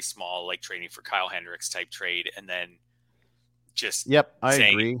something really small, like trading for Kyle Hendricks type trade. And then just I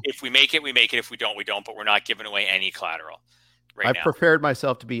agree. If we make it, we make it. If we don't, we don't, but we're not giving away any collateral right now. I've prepared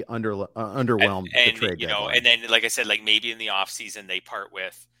myself to be underwhelmed. And trade and then, like I said, like maybe in the off season, they part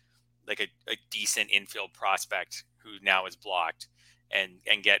with like a decent infield prospect who now is blocked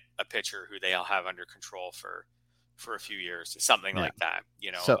and get a pitcher who they all have under control for a few years, something like that.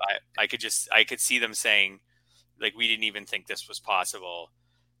 So, I could see them saying like, we didn't even think this was possible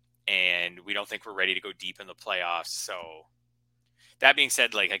and we don't think we're ready to go deep in the playoffs. So that being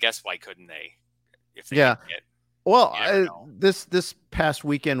said, like, I guess why couldn't they? If they this past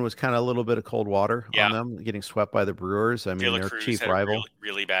weekend was kind of a little bit of cold water on them getting swept by the Brewers. I mean, their chief rival. Really,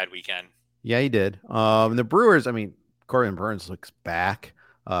 really bad weekend. Yeah, he did. The Brewers, I mean, Corbin Burns looks back.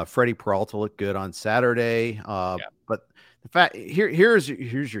 Freddie Peralta looked good on Saturday. But the fact here's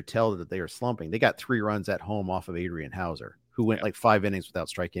your tell that they are slumping. They got 3 runs at home off of Adrian Hauser, who went like 5 innings without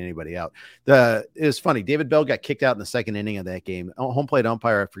striking anybody out. It was funny. David Bell got kicked out in the second inning of that game. Home plate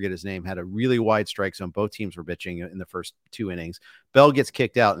umpire, I forget his name, had a really wide strike zone. Both teams were bitching in the first 2 innings. Bell gets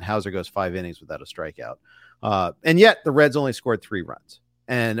kicked out and Hauser goes 5 innings without a strikeout. And yet the Reds only scored 3 runs.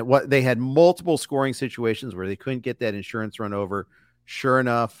 And they had multiple scoring situations where they couldn't get that insurance run over. Sure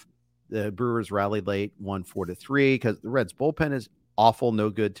enough, the Brewers rallied late, won 4-3 because the Reds bullpen is awful, no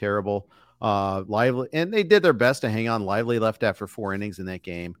good, terrible. Lively, and they did their best to hang on. Lively left after 4 innings in that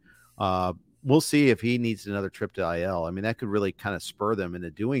game. We'll see if he needs another trip to IL. I mean, that could really kind of spur them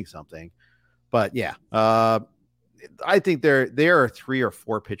into doing something. But yeah, I think they are 3 or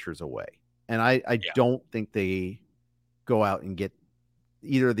 4 pitchers away, and I don't think they go out and get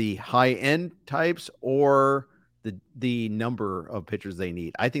either the high end types or the number of pitchers they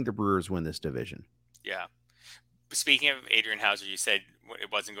need. I think the Brewers win this division. Yeah. Speaking of Adrian Hauser, you said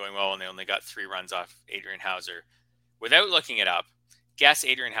it wasn't going well and they only got 3 runs off Adrian Hauser. Without looking it up, guess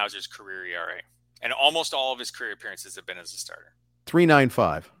Adrian Hauser's career ERA. And almost all of his career appearances have been as a starter.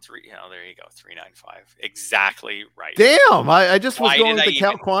 3.95. There you go. 3.95. Exactly right. Damn. I just was going with the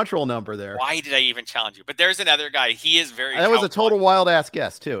Cal Quantrill number there. Why did I even challenge you? But there's another guy. He is very. That was a total wild ass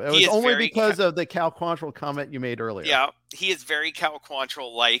guess too. It was only because of the Cal Quantrill comment you made earlier. Yeah. He is very Cal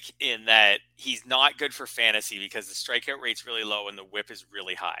Quantrill like in that he's not good for fantasy because the strikeout rate's really low and the whip is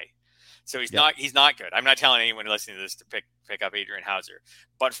really high. So he's not good. I'm not telling anyone listening to this to pick up Adrian Hauser.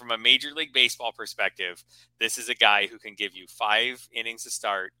 But from a Major League Baseball perspective, this is a guy who can give you 5 innings to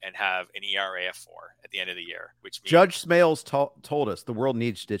start and have an ERA of 4 at the end of the year. Which means Judge Smales told us the world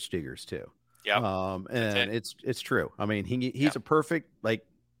needs ditch diggers too. Yeah, and it's true. I mean, he's a perfect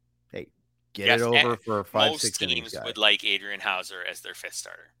get it over for a 5-6 innings. Most teams would like Adrian Hauser as their 5th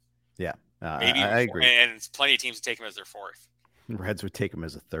starter. Yeah, maybe I agree. And plenty of teams would take him as their 4th. Reds would take him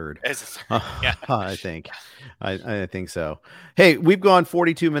as a 3rd. Yeah, I think so. Hey, we've gone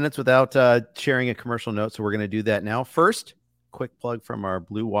 42 minutes without sharing a commercial note, so we're going to do that now. First, quick plug from our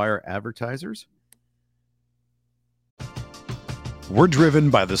Blue Wire advertisers. We're driven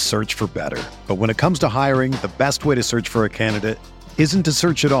by the search for better, but when it comes to hiring, the best way to search for a candidate isn't to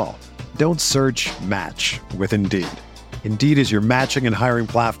search at all. Don't search, match with Indeed. Indeed is your matching and hiring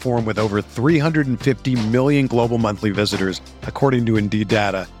platform with over 350 million global monthly visitors, according to Indeed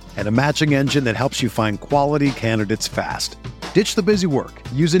data, and a matching engine that helps you find quality candidates fast. Ditch the busy work.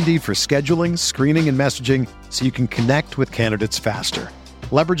 Use Indeed for scheduling, screening, and messaging so you can connect with candidates faster.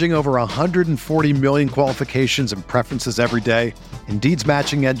 Leveraging over 140 million qualifications and preferences every day, Indeed's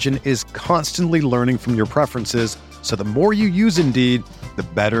matching engine is constantly learning from your preferences, so the more you use Indeed, the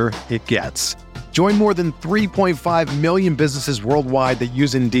better it gets. Join more than 3.5 million businesses worldwide that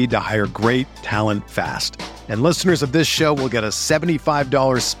use Indeed to hire great talent fast. And listeners of this show will get a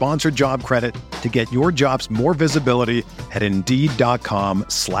 $75 sponsored job credit to get your jobs more visibility at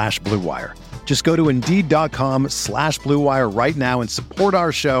Indeed.com/Blue Wire. Just go to Indeed.com/Blue Wire right now and support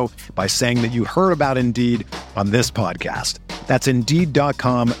our show by saying that you heard about Indeed on this podcast. That's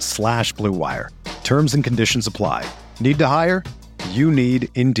Indeed.com/Blue Wire. Terms and conditions apply. Need to hire? You need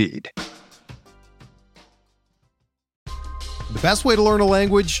Indeed. The best way to learn a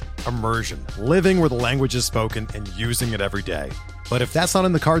language? Immersion. Living where the language is spoken and using it every day. But if that's not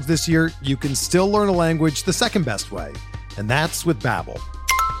in the cards this year, you can still learn a language the second best way, and that's with Babbel.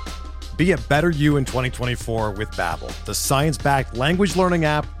 Be a better you in 2024 with Babbel, the science-backed language learning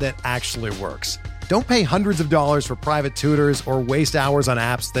app that actually works. Don't pay hundreds of dollars for private tutors or waste hours on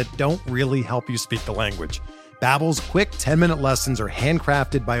apps that don't really help you speak the language. Babbel's quick 10-minute lessons are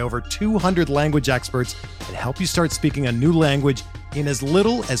handcrafted by over 200 language experts and help you start speaking a new language in as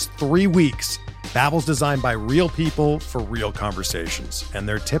little as 3 weeks. Babbel's designed by real people for real conversations, and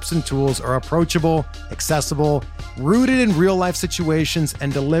their tips and tools are approachable, accessible, rooted in real-life situations,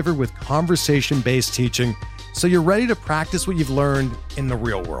 and delivered with conversation-based teaching, so you're ready to practice what you've learned in the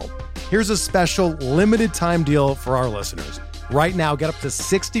real world. Here's a special limited-time deal for our listeners. Right now, get up to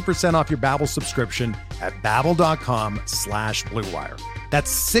 60% off your Babbel subscription at Babbel.com/Blue Wire.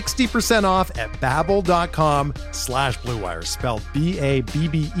 That's 60% off at Babbel.com/Blue Wire, spelled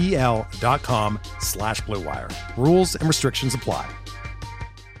BABBEL.com/Blue Wire. Rules and restrictions apply.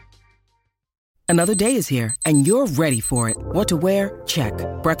 Another day is here, and you're ready for it. What to wear? Check.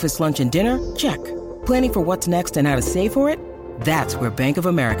 Breakfast, lunch, and dinner? Check. Planning for what's next and how to save for it? That's where Bank of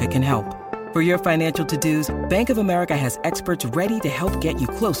America can help. For your financial to-dos, Bank of America has experts ready to help get you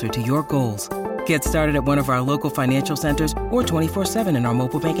closer to your goals. Get started at one of our local financial centers or 24/7 in our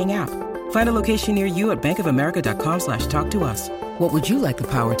mobile banking app. Find a location near you at bankofamerica.com/talktous. What would you like the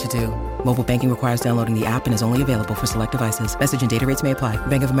power to do? Mobile banking requires downloading the app and is only available for select devices. Message and data rates may apply.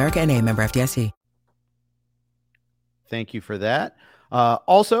 Bank of America N.A., member FDIC. Thank you for that.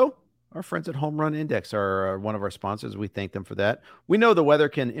 Also, our friends at Home Run Index are one of our sponsors. We thank them for that. We know the weather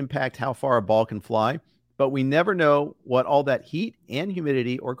can impact how far a ball can fly, but we never know what all that heat and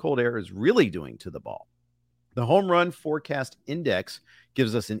humidity or cold air is really doing to the ball. The Home Run Forecast Index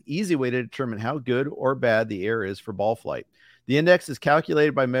gives us an easy way to determine how good or bad the air is for ball flight. The index is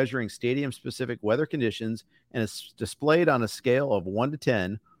calculated by measuring stadium-specific weather conditions and is displayed on a scale of 1 to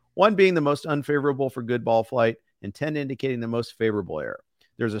 10, 1 being the most unfavorable for good ball flight and 10 indicating the most favorable air.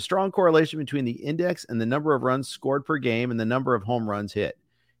 There's a strong correlation between the index and the number of runs scored per game and the number of home runs hit.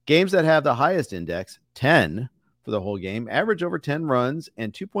 Games that have the highest index, 10 for the whole game, average over 10 runs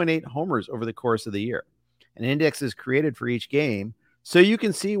and 2.8 homers over the course of the year. An index is created for each game, so you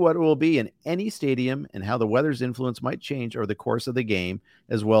can see what it will be in any stadium and how the weather's influence might change over the course of the game,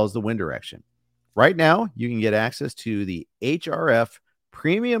 as well as the wind direction. Right now, you can get access to the HRF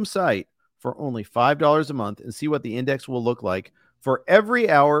premium site for only $5 a month and see what the index will look like for every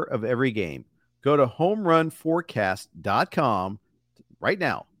hour of every game. Go to homerunforecast.com right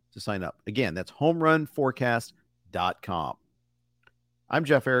now to sign up. Again, that's homerunforecast.com. I'm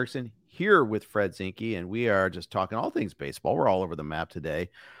Jeff Erickson here with Fred Zinkie, and we are just talking all things baseball. We're all over the map today.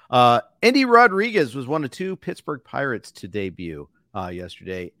 Endy Rodriguez was one of 2 Pittsburgh Pirates to debut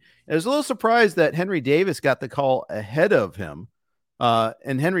yesterday. I was a little surprised that Henry Davis got the call ahead of him.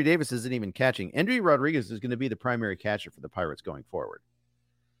 And Henry Davis isn't even catching. Endy Rodriguez is going to be the primary catcher for the Pirates going forward.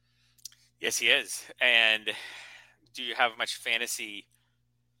 Yes, he is. And do you have much fantasy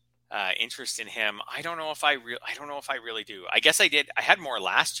interest in him? I don't know if I really do. I guess I did. I had more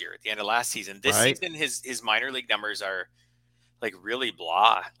last year at the end of last season. This season, his minor league numbers are like really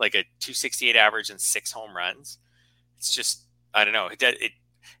blah, like a 268 average and 6 home runs. It's just, I don't know.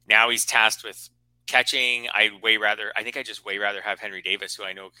 Now he's tasked with catching. I think I just way rather have Henry Davis, who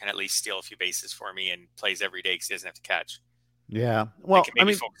I know can at least steal a few bases for me and plays every day because he doesn't have to catch. Yeah. Well, I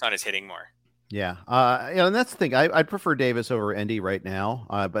mean, focus on his hitting more. Yeah. And that's the thing. I'd prefer Davis over Endy right now.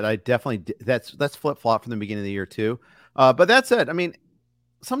 But I definitely, that's flip flop from the beginning of the year too. But that said, I mean,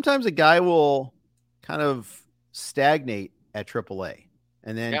 sometimes a guy will kind of stagnate at AAA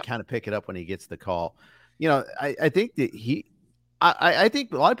and then kind of pick it up when he gets the call. You know, I think that I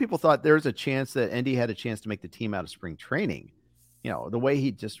think a lot of people thought there was a chance that Endy had a chance to make the team out of spring training. You know, the way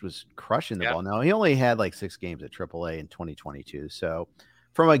he just was crushing the ball. Now, he only had like 6 games at AAA in 2022. So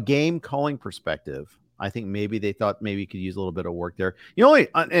from a game calling perspective, I think maybe they thought maybe he could use a little bit of work there. You only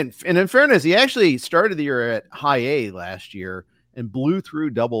and in fairness, he actually started the year at high A last year and blew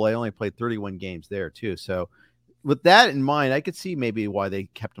through double A, only played 31 games there too. So with that in mind, I could see maybe why they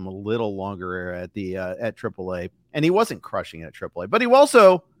kept him a little longer at the at triple A. And he wasn't crushing it at triple A, but he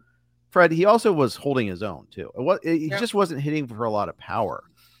also, Fred, he also was holding his own too. He just wasn't hitting for a lot of power.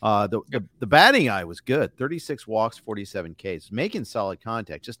 The batting eye was good. 36 walks, 47 Ks, making solid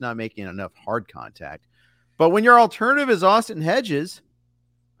contact, just not making enough hard contact. But when your alternative is Austin Hedges,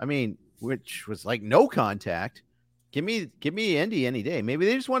 I mean, which was like no contact, give me Indy any day. Maybe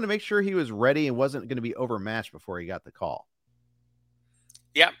they just wanted to make sure he was ready and wasn't going to be overmatched before he got the call.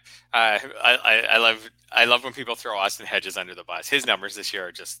 Yeah, I love when people throw Austin Hedges under the bus. His numbers this year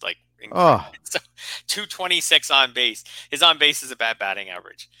are just like incredible. So, 226 on base. His on base is a bad batting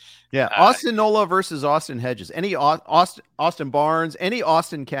average. Yeah, Austin Nola versus Austin Hedges. Any Austin Barnes, any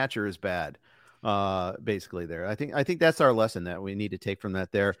Austin catcher is bad. Basically, there. I think that's our lesson that we need to take from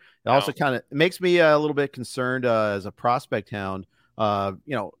that. There. It also kind of makes me a little bit concerned as a prospect hound. I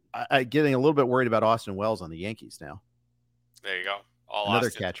getting a little bit worried about Austin Wells on the Yankees now. There you go. Another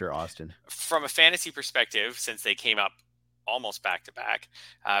catcher, Austin. From a fantasy perspective, since they came up almost back to back,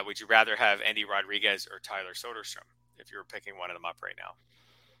 would you rather have Andy Rodriguez or Tyler Soderstrom if you were picking one of them up right now?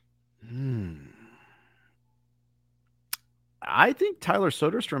 I think Tyler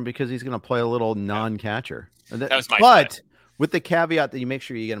Soderstrom because he's going to play a little non-catcher. That was my but with the caveat that you make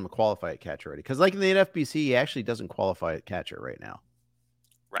sure you get him a qualified catcher already. Because like in the NFBC, he actually doesn't qualify at catcher right now.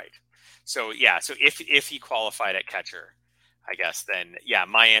 Right. So, yeah. So if he qualified at catcher, I guess then, yeah,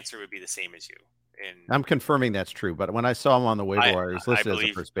 my answer would be the same as you. I'm confirming that's true, but when I saw him on the waiver wire, he's listed as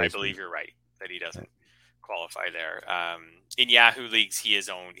a first baseman. I believe you're right that he doesn't qualify there. In Yahoo leagues, he is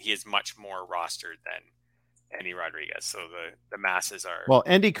much more rostered than Andy Rodriguez. So the masses are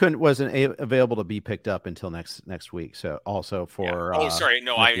Andy wasn't available to be picked up until next week. So also for I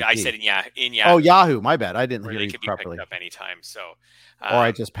said in Yahoo. Oh, Yahoo, my bad. I didn't hear you could properly. Be picked up anytime. So or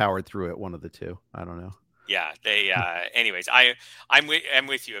I just powered through it. One of the two. I don't know. Yeah, they. Anyways, I'm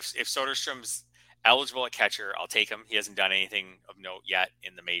with you. If Soderstrom's eligible at catcher, I'll take him. He hasn't done anything of note yet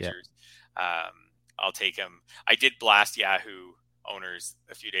in the majors. Yeah. I'll take him. I did blast Yahoo owners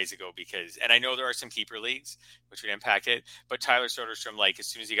a few days ago and I know there are some keeper leagues which would impact it, but Tyler Soderstrom, like as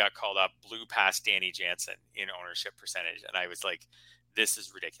soon as he got called up, blew past Danny Jansen in ownership percentage, and I was like, this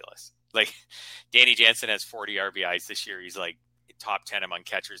is ridiculous. Like Danny Jansen has 40 RBIs this year. He's like top 10 among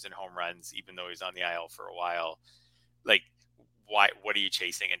catchers in home runs, even though he's on the IL for a while. Like, what are you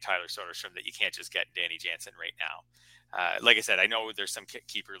chasing in Tyler Soderstrom that you can't just get Danny Jansen right now? Like I said, I know there's some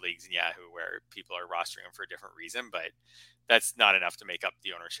keeper leagues in Yahoo where people are rostering him for a different reason, but that's not enough to make up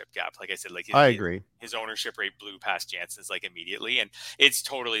the ownership gap. Like I said, I agree. His ownership rate blew past Jansen's like immediately, and it's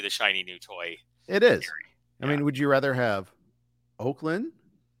totally the shiny new toy. It is. I mean, would you rather have Oakland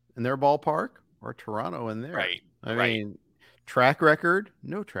in their ballpark or Toronto in there? Right. I mean, track record,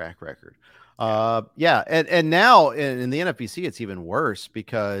 no track record. And now in the NFBC, it's even worse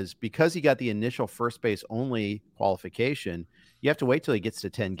because he got the initial first base only qualification. You have to wait till he gets to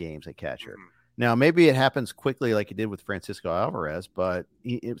 10 games at catcher. Mm-hmm. Now, maybe it happens quickly like it did with Francisco Alvarez, but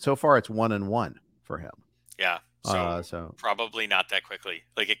so far it's 1-1 for him. Yeah. So probably not that quickly.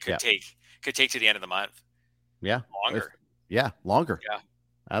 Like it could take to the end of the month. Yeah. Longer. Longer. Yeah.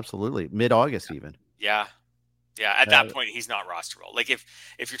 Absolutely. Mid-August even. Yeah. Yeah, at that point, he's not rosterable. Like if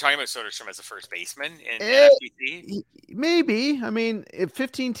you're talking about Soderstrom as a first baseman in NFBC, maybe. I mean, if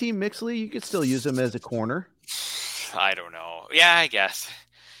 15-team mixed league, you could still use him as a corner. I don't know. Yeah, I guess.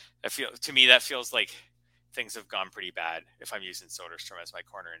 To me that feels like things have gone pretty bad if I'm using Soderstrom as my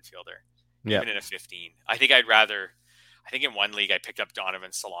corner infielder, even in a 15. I think in one league I picked up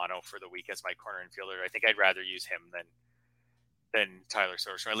Donovan Solano for the week as my corner infielder. I think I'd rather use him than Tyler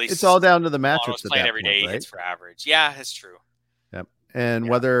Soderstrom. At least it's all down to the matchups. Playing every day, right? Hits for average. Yeah, that's true. Yep. And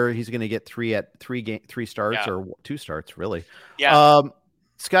whether he's going to get three starts or 2 starts, really. Yeah.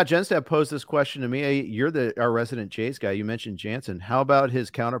 Scott Jenstad posed this question to me. You're our resident Jays guy. You mentioned Jansen. How about his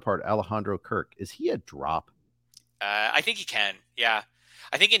counterpart, Alejandro Kirk? Is he a drop? I think he can. Yeah.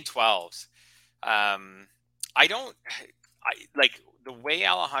 I think in 12s. I like the way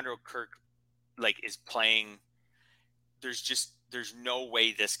Alejandro Kirk is playing. There's no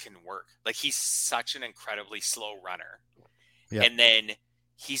way this can work. Like he's such an incredibly slow runner. Yeah. And then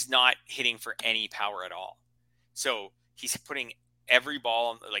he's not hitting for any power at all. So he's putting every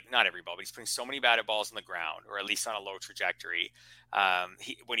ball, not every ball, but he's putting so many batted balls on the ground, or at least on a low trajectory.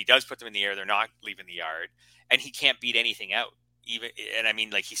 When he does put them in the air, they're not leaving the yard, and he can't beat anything out.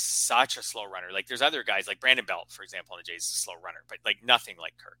 He's such a slow runner. Like there's other guys like Brandon Belt, for example, on the Jays is a slow runner, but nothing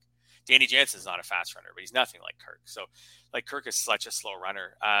like Kirk. Danny Jansen's not a fast runner, but he's nothing like Kirk. So like Kirk is such a slow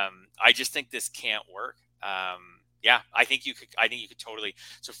runner. I just think this can't work. I think you could totally.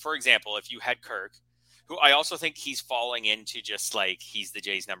 So for example, if you had Kirk, who I also think he's falling into just like he's the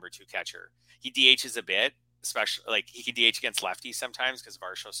Jays' number 2 catcher. He DHs a bit, especially like he can DH against lefties sometimes because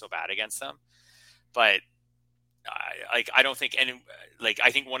Varsho's so bad against them. But I don't think, and like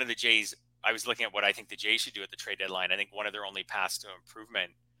I think one of the Jays, I was looking at what I think the Jays should do at the trade deadline. I think one of their only paths to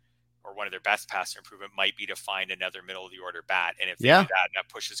improvement, or one of their best paths to improvement, might be to find another middle of the order bat. And if they do that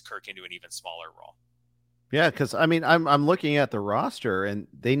pushes Kirk into an even smaller role. Yeah, because I mean, I'm looking at the roster, and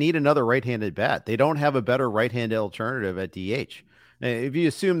they need another right-handed bat. They don't have a better right-handed alternative at DH. If you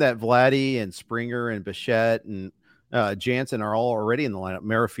assume that Vladdy and Springer and Bichette and Jansen are all already in the lineup,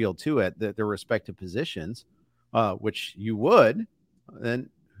 Merrifield too at their respective positions, which you would, then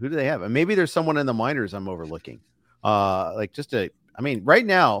who do they have? And maybe there's someone in the minors I'm overlooking. Right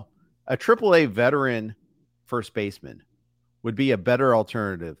now, a AAA veteran first baseman would be a better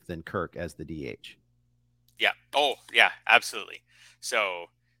alternative than Kirk as the DH. Yeah. Oh, yeah, absolutely. So,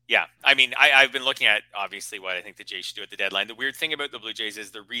 yeah, I mean, I've been looking at obviously what I think the Jays should do at the deadline. The weird thing about the Blue Jays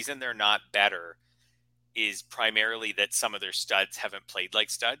is the reason they're not better is primarily that some of their studs haven't played like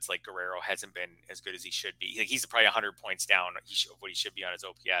studs. Like Guerrero hasn't been as good as he should be. Like he's probably 100 points down of what he should be on his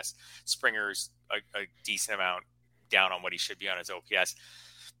OPS. Springer's a decent amount down on what he should be on his OPS.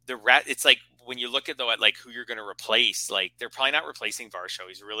 It's like when you look at like who you're going to replace, like they're probably not replacing Varsho.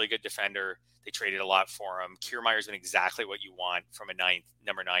 He's a really good defender. They traded a lot for him. Kiermaier's been exactly what you want from a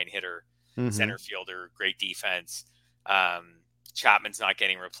number 9 hitter, center fielder, great defense. Chapman's not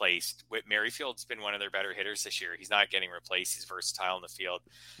getting replaced. Whit Merrifield's been one of their better hitters this year. He's not getting replaced. He's versatile in the field.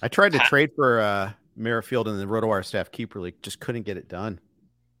 I tried to trade for Merrifield in the RotoWire staff keeper league, just couldn't get it done.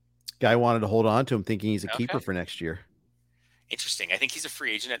 Guy wanted to hold on to him, thinking he's a keeper for next year. Interesting. I think he's a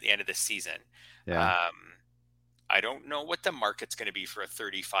free agent at the end of this season. Yeah. I don't know what the market's going to be for a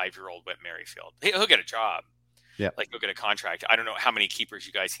 35-year-old Whit Merrifield. He'll get a job. Yeah. Like he'll get a contract. I don't know how many keepers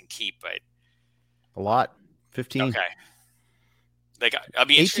you guys can keep, but a lot. 15. Okay. Like I'll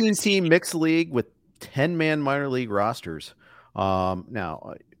be 18-team mixed league with 10-man minor league rosters.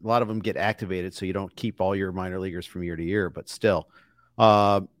 Now a lot of them get activated, so you don't keep all your minor leaguers from year to year, but still,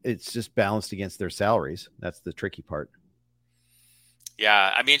 it's just balanced against their salaries. That's the tricky part.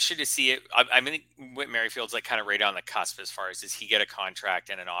 Yeah, I'm interested to see it. I mean, Whit Merrifield's like kind of right on the cusp as far as does he get a contract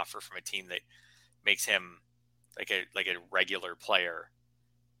and an offer from a team that makes him like a regular player,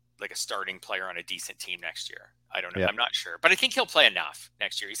 like a starting player on a decent team next year. I don't know. Yeah. I'm not sure, but I think he'll play enough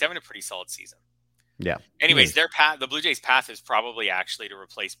next year. He's having a pretty solid season. Yeah. Anyways, their path, the Blue Jays' path is probably actually to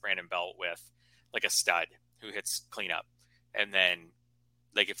replace Brandon Belt with like a stud who hits cleanup, and then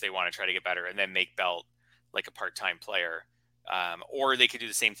like if they want to try to get better, and then make Belt like a part-time player. Or they could do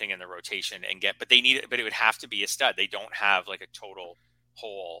the same thing in the rotation and but they need it, but it would have to be a stud. They don't have like a total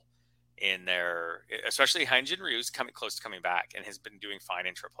hole in their, especially Hyunjin Ryu's coming close to coming back and has been doing fine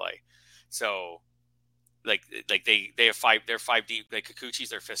in AAA. So like they have they're 5 deep. Like Kikuchi's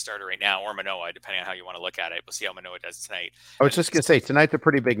their 5th starter right now, or Manoah, depending on how you want to look at it. We'll see how Manoah does tonight. I was just going to say tonight's a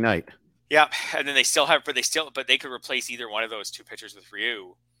pretty big night. Yeah. And then but they could replace either one of those 2 pitchers with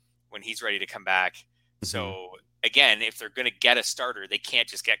Ryu when he's ready to come back. Mm-hmm. So again, if they're going to get a starter, they can't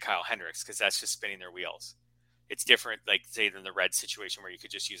just get Kyle Hendricks because that's just spinning their wheels. It's different, like say than the Reds situation where you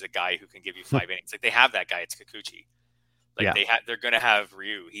could just use a guy who can give you 5 innings. Like they have that guy. It's Kikuchi. Like they're going to have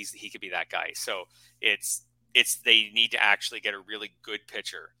Ryu. He could be that guy. So it's they need to actually get a really good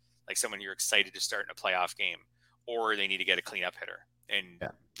pitcher, like someone you're excited to start in a playoff game, or they need to get a cleanup hitter. And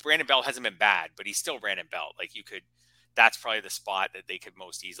Brandon Belt hasn't been bad, but he's still Brandon Belt. Like that's probably the spot that they could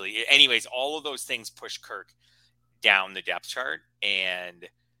most easily. Anyways, all of those things push Kirk down the depth chart, and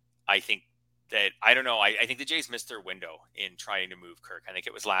I think that I think the Jays missed their window in trying to move Kirk. I think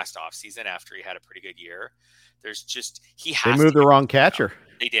it was last offseason after he had a pretty good year. There's just they moved the wrong catcher.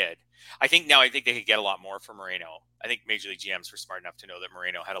 They did. I think they could get a lot more from Moreno. I think Major League GMs were smart enough to know that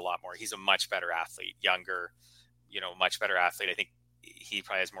Moreno had a lot more. He's a much better athlete, younger, much better athlete. I think he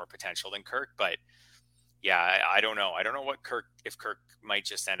probably has more potential than Kirk, but yeah, I don't know. I don't know if Kirk might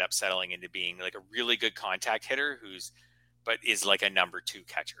just end up settling into being like a really good contact hitter but is like a number 2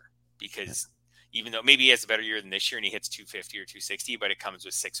 catcher, because even though maybe he has a better year than this year and he hits 250 or 260, but it comes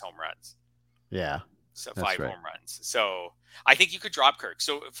with 6 home runs. Yeah. So 5 home runs. So I think you could drop Kirk.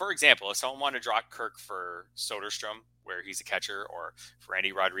 So for example, if someone wanted to drop Kirk for Soderstrom, where he's a catcher, or for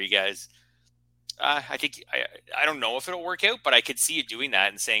Andy Rodriguez, I think I don't know if it'll work out, but I could see you doing that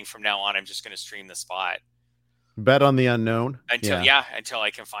and saying from now on, I'm just going to stream the spot. Bet on the unknown until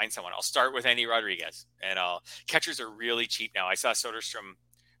I can find someone. I'll start with Andy Rodriguez, and catchers are really cheap now. I saw Soderstrom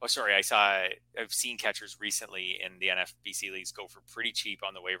I've seen catchers recently in the NFBC leagues go for pretty cheap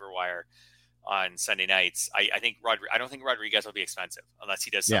on the waiver wire on Sunday nights. I don't think Rodriguez will be expensive unless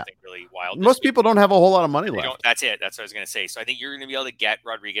he does something really wild. Most people don't have a whole lot of money left. That's it. That's what I was going to say. So I think you're going to be able to get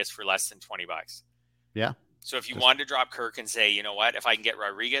Rodriguez for less than $20. Yeah. So if you wanted to drop Kirk and say, you know what, if I can get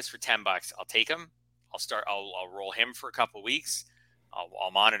Rodriguez for $10, I'll take him. I'll roll him for a couple weeks.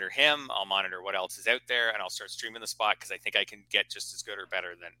 I'll monitor him. I'll monitor what else is out there, and I'll start streaming the spot because I think I can get just as good or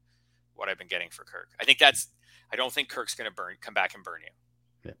better than what I've been getting for Kirk. I don't think Kirk's going to come back and burn you.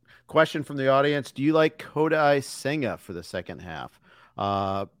 Yeah. Question from the audience: do you like Kodai Senga for the second half?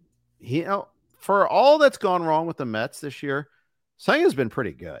 For all that's gone wrong with the Mets this year, Senga's been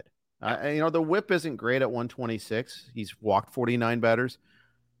pretty good. The whip isn't great at 126. He's walked 49 batters,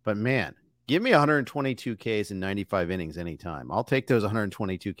 but man, give me 122 Ks in 95 innings anytime. I'll take those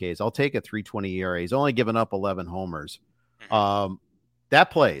 122 Ks. I'll take a 3.20 ERA. He's only given up 11 homers.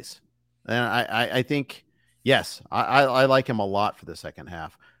 That plays. And I think, yes, I like him a lot for the second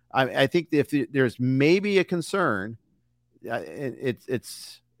half. I think if there's maybe a concern, and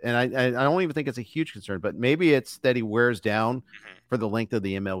I don't even think it's a huge concern, but maybe it's that he wears down for the length of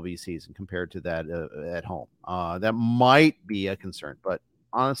the MLB season compared to that at home. That might be a concern, but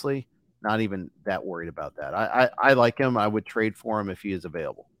honestly, not even that worried about that. I like him. I would trade for him if he is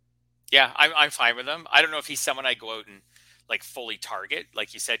available. Yeah, I'm fine with him. I don't know if he's someone I go out and like fully target,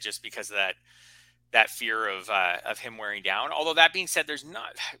 like you said, just because of that fear of him wearing down. Although that being said,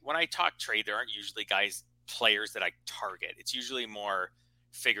 when I talk trade, there aren't usually players that I target. It's usually more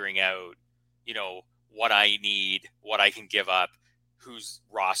figuring out, what I need, what I can give up, whose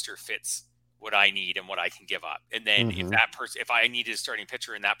roster fits what I need and what I can give up. And then if I needed a starting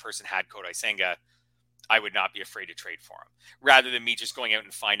pitcher and that person had Kodai Senga, I would not be afraid to trade for him rather than me just going out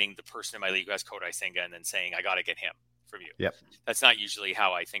and finding the person in my league who has Kodai Senga and then saying, I got to get him from you. Yep. That's not usually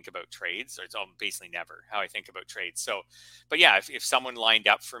how I think about trades, or it's basically never how I think about trades. So, but yeah, if someone lined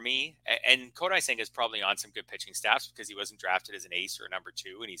up for me, and Kodai Senga is probably on some good pitching staffs because he wasn't drafted as an ace or a number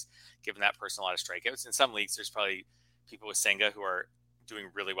 2, and he's given that person a lot of strikeouts. In some leagues, there's probably people with Senga who are doing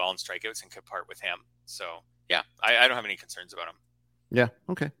really well in strikeouts and could part with him. So yeah, I don't have any concerns about him. Yeah.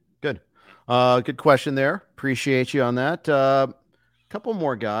 Okay, good. Good question there. Appreciate you on that. Couple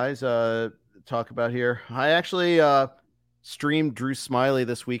more guys talk about here. I actually streamed Drew Smiley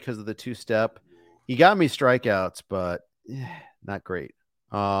this week because of the 2-step. He got me strikeouts, but not great.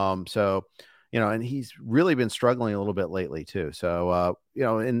 So, and he's really been struggling a little bit lately too. So,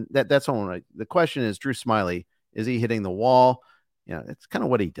 and that's one. The question is, Drew Smiley, is he hitting the wall? It's kind of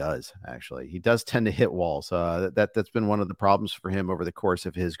what he does, actually. He does tend to hit walls. That's been one of the problems for him over the course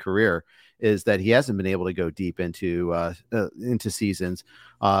of his career, is that he hasn't been able to go deep into seasons.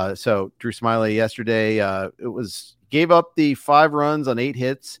 So Drew Smiley yesterday, gave up the 5 runs on 8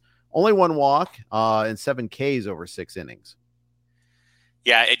 hits, only 1 walk, and 7 Ks over 6 innings.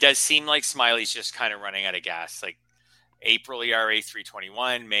 Yeah, it does seem like Smiley's just kind of running out of gas. Like April ERA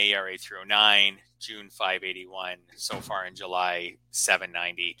 3.21, May ERA 3.09, June 5.81, so far in July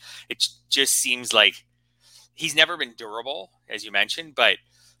 7.90. It just seems like he's never been durable, as you mentioned, but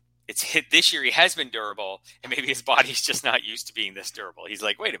this year he has been durable, and maybe his body's just not used to being this durable. He's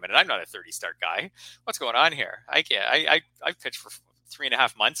like, wait a minute, I'm not a 30-start guy. What's going on here? I've pitched for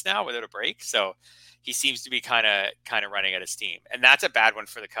 3.5 months now without a break, so he seems to be kind of running out of steam, and that's a bad one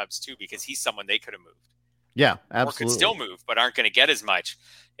for the Cubs too, because he's someone they could have moved. Yeah, absolutely. Or could still move, but aren't going to get as much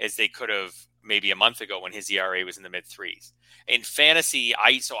as they could have maybe a month ago when his ERA was in the mid-3s. In fantasy,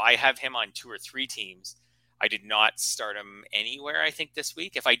 I have him on 2 or 3 teams. I did not start him anywhere, I think, this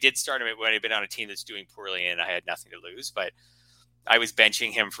week. If I did start him, it would have been on a team that's doing poorly and I had nothing to lose. But I was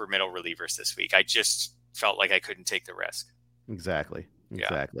benching him for middle relievers this week. I just felt like I couldn't take the risk. Exactly.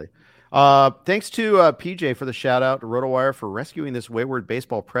 Yeah. Thanks to PJ for the shout out to RotoWire for rescuing this wayward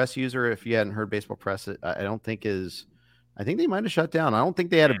baseball press user. If you hadn't heard, baseball press, I think they might have shut down. I don't think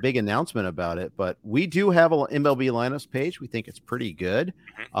they had a big announcement about it, but we do have an MLB lineups page. We think it's pretty good.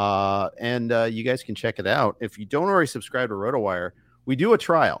 And you guys can check it out. If you don't already subscribe to RotoWire, we do a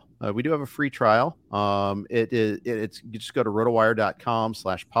trial. We do have a free trial. It's you just go to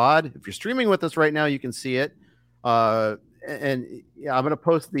rotowire.com/pod. If you're streaming with us right now, you can see it. And yeah, I'm going to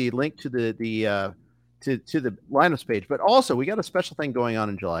post the link to the lineups page, but also we got a special thing going on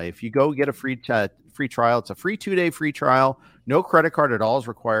in July. If you go get a free trial, it's a free 2-day free trial. No credit card at all is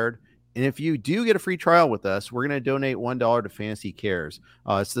required. And if you do get a free trial with us, we're going to donate $1 to Fantasy Cares.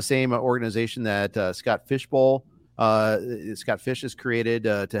 It's the same organization that Scott Fish has created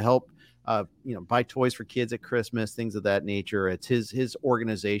to help buy toys for kids at Christmas, things of that nature. It's his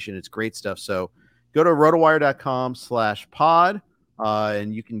organization. It's great stuff. So go to rotowire.com/pod.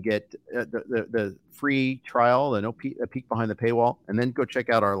 and you can get the free trial and a peek behind the paywall, and then go check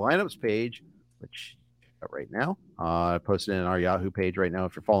out our lineups page, which right now I posted in our Yahoo page right now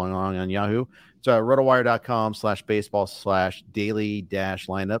if you're following along on Yahoo. It's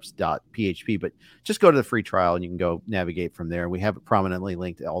rotowire.com/baseball/daily-lineups.php, but just go to the free trial and you can go navigate from there. We have it prominently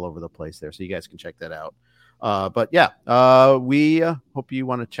linked all over the place there, so you guys can check that out. But yeah, we hope you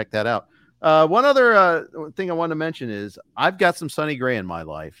want to check that out. One other thing I want to mention is I've got some Sonny Gray in my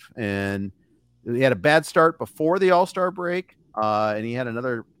life, and he had a bad start before the All-Star break, and he had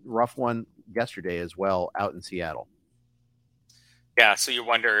another rough one yesterday as well out in Seattle. Yeah, so you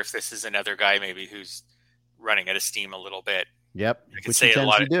wonder if this is another guy maybe who's running out of steam a little bit. Yep, I could say a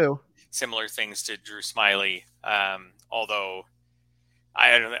lot of do similar things to Drew Smiley, although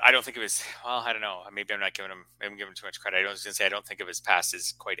I don't think of his. Well, I don't know. Maybe I'm giving him too much credit. I was going to say I don't think of his past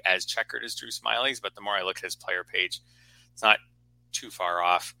as quite as checkered as Drew Smiley's, but the more I look at his player page, it's not too far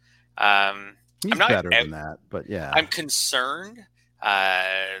off. He's I'm not better than that, but yeah, I'm concerned.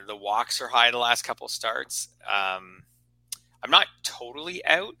 The walks are high the last couple of starts. I'm not totally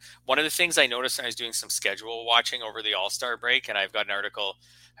out. One of the things I noticed when I was doing some schedule watching over the All-Star break, and I've got a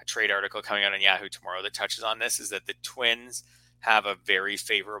trade article coming out on Yahoo tomorrow that touches on this, is that the Twins have a very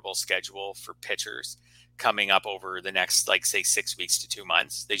favorable schedule for pitchers coming up over the next, like, say, 6 weeks to 2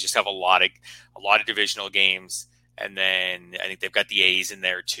 months. They just have a lot of divisional games. And then I think they've got the A's in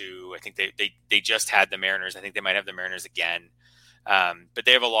there too. I think they just had the Mariners. I think they might have the Mariners again. But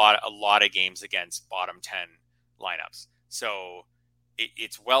they have a lot of games against bottom 10 lineups. So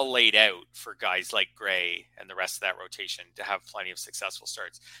it's well laid out for guys like Gray and the rest of that rotation to have plenty of successful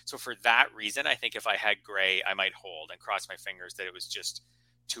starts. So for that reason, I think if I had Gray, I might hold and cross my fingers that it was just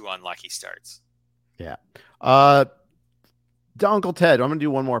 2 unlucky starts. Yeah. Uncle Ted, I'm going to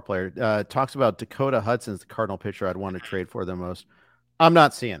do one more player. Talks about Dakota Hudson's the Cardinal pitcher I'd want to trade for the most. I'm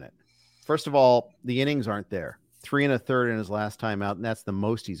not seeing it. First of all, the innings aren't there. 3 1/3 in his last time out, and that's the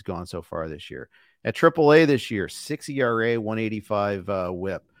most he's gone so far this year. At AAA this year, 6 ERA, 185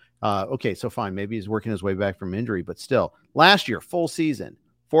 whip. Okay, so fine. Maybe he's working his way back from injury, but still. Last year, full season,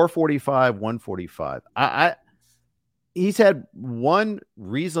 445, 145. He's had one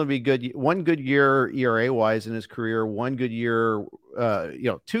good year ERA-wise in his career, one good year,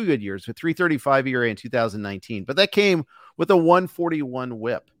 2 good years with 335 ERA in 2019. But that came with a 141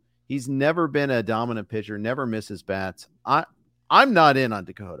 whip. He's never been a dominant pitcher, never misses bats. I'm not in on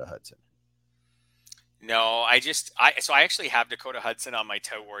Dakota Hudson. No, I actually have Dakota Hudson on my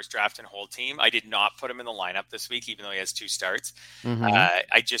Tout Wars draft and hold team. I did not put him in the lineup this week, even though he has 2 starts.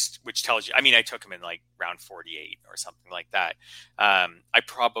 Mm-hmm. Which tells you, I took him in like round 48 or something like that. I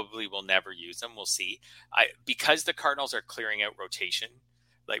probably will never use him. We'll see. Because the Cardinals are clearing out rotation,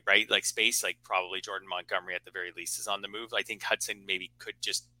 like space, like probably Jordan Montgomery at the very least is on the move. I think Hudson maybe could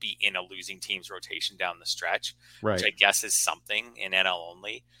just be in a losing team's rotation down the stretch, which I guess is something in NL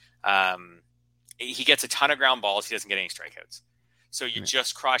only. He gets a ton of ground balls. He doesn't get any strikeouts. So you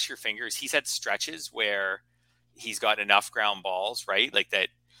just cross your fingers. He's had stretches where he's got enough ground balls, right? Like that,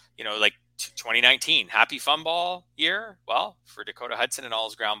 like 2019, happy fun ball year. Well, for Dakota Hudson and all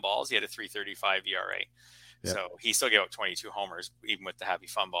his ground balls, he had a 3.35 ERA. Yeah. So he still gave up 22 homers, even with the happy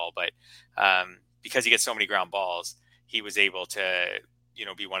fun ball. But because he gets so many ground balls, he was able to,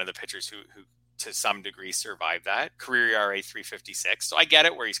 be one of the pitchers who to some degree survive that. Career ERA 3.56. So I get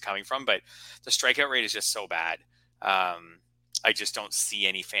it where he's coming from, but the strikeout rate is just so bad. I just don't see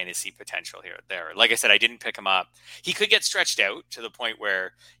any fantasy potential there. Like I said, I didn't pick him up. He could get stretched out to the point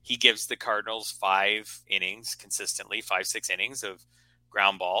where he gives the Cardinals 5 innings consistently, 5-6 innings of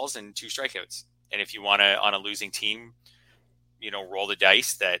ground balls and 2 strikeouts. And if you want to, on a losing team, roll the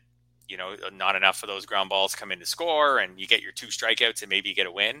dice that, not enough of those ground balls come in to score and you get your 2 strikeouts and maybe you get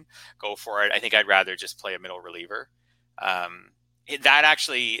a win, go for it. I think I'd rather just play a middle reliever. That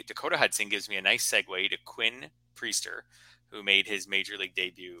actually, Dakota Hudson gives me a nice segue to Quinn Priester, who made his major league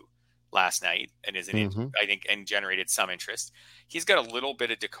debut last night and is I think, and generated some interest. He's got a little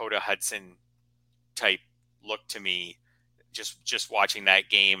bit of Dakota Hudson type look to me, just watching that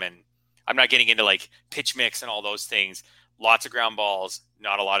game. And I'm not getting into like pitch mix and all those things. Lots of ground balls,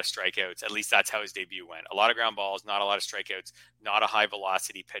 not a lot of strikeouts. At least that's how his debut went. A lot of ground balls, not a lot of strikeouts, not a high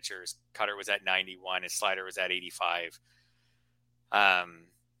velocity pitcher. His cutter was at 91. His slider was at 85.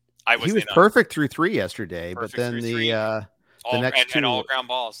 He was perfect through 3 yesterday, but then the next 2 and all ground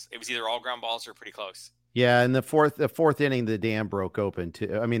balls. It was either all ground balls or pretty close. Yeah, in the fourth inning, the dam broke open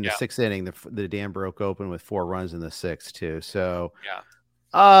too. I mean, the 6th inning, the dam broke open with 4 runs in the 6th too. So,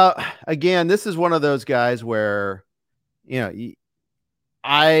 again, this is one of those guys where,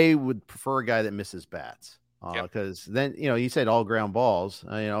 I would prefer a guy that misses bats. because then, you said all ground balls.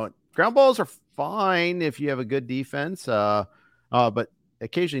 Ground balls are fine if you have a good defense, but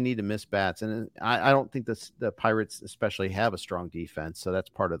occasionally need to miss bats. And I don't think the Pirates especially have a strong defense, so that's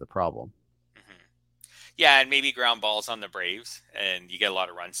part of the problem. Mm-hmm. Yeah, and maybe ground balls on the Braves, and you get a lot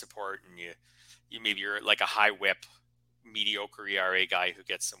of run support, and you're like a high whip, mediocre ERA guy who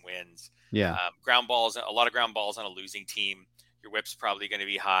gets some wins. Yeah, ground balls, a lot of ground balls on a losing team. Your whip's probably going to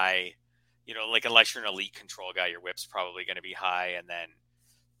be high. Like unless you're an elite control guy, your whip's probably going to be high, and then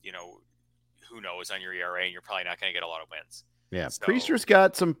who knows on your ERA, and you're probably not going to get a lot of wins. Yeah, so, Priester's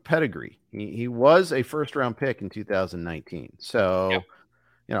got some pedigree. He was a first-round pick in 2019, so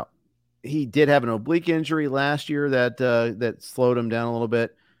he did have an oblique injury last year that slowed him down a little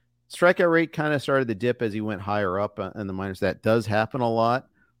bit. Strikeout rate kind of started to dip as he went higher up in the minors. That does happen a lot.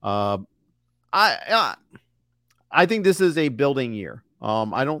 I think this is a building year.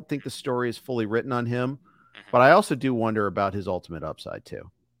 I don't think the story is fully written on him, but I also do wonder about his ultimate upside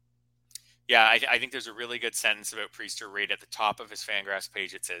too. Yeah, I think there's a really good sentence about Priester right at the top of his Fangraphs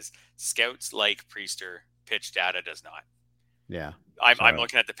page. It says, "Scouts like Priester, pitch data does not." Yeah, I'm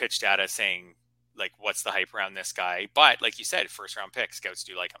looking at the pitch data saying, like, what's the hype around this guy? But like you said, first round pick, scouts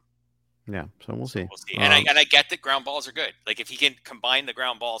do like him. Yeah, so we'll see. And I get that ground balls are good. Like if he can combine the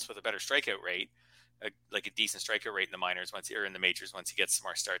ground balls with a better strikeout rate, like a decent strikeout rate in the minors or in the majors once he gets some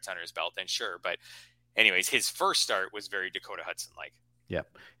more starts under his belt, then sure. But anyways, his first start was very Dakota Hudson like. Yeah,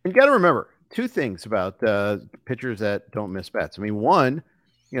 and you got to remember two things about pitchers that don't miss bats. I mean, one,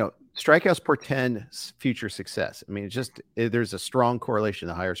 strikeouts portend future success. I mean, there's a strong correlation.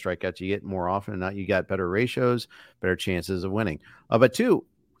 The higher strikeouts you get, more often than not, you got better ratios, better chances of winning. But two,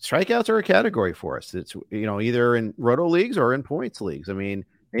 strikeouts are a category for us. It's either in roto leagues or in points leagues. I mean,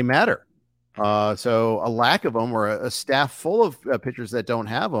 they matter. So a lack of them or a staff full of pitchers that don't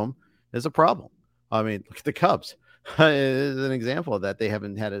have them is a problem. I mean, look at the Cubs. Is an example of that. They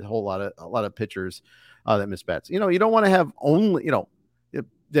haven't had a lot of pitchers that miss bats. You don't want to have only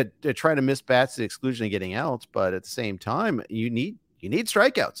that try to miss bats to the exclusion of getting outs, but at the same time, you need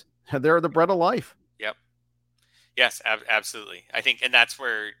strikeouts. They're the bread of life. Yep. Yes, absolutely. I think, and that's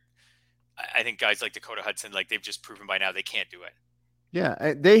where I think guys like Dakota Hudson, like they've just proven by now they can't do it.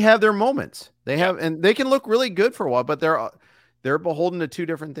 Yeah, they have their moments. And they can look really good for a while, but they're beholden to two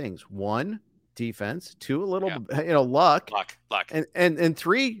different things. One, defense. Two, a little luck, and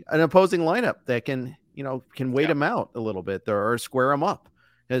three, an opposing lineup that can wait him out a little bit or square him up,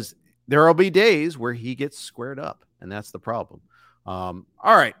 because there will be days where he gets squared up, and that's the problem. All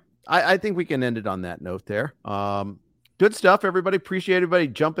right, I think we can end it on that note there. Good stuff, everybody. Appreciate everybody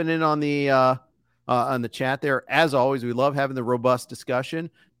jumping in on the chat there. As always, we love having the robust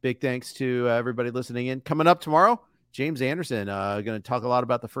discussion. Big thanks to everybody listening in. Coming up tomorrow, James Anderson going to talk a lot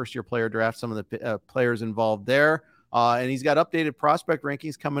about the first-year player draft, some of the players involved there. And he's got updated prospect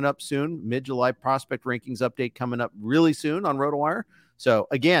rankings coming up soon. Mid-July prospect rankings update coming up really soon on RotoWire. So,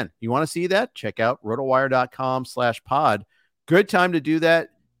 again, you want to see that? Check out rotowire.com/pod. Good time to do that.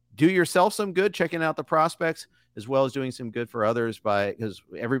 Do yourself some good checking out the prospects as well as doing some good for others because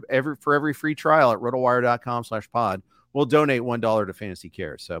for every free trial at rotowire.com/pod, we'll donate $1 to Fantasy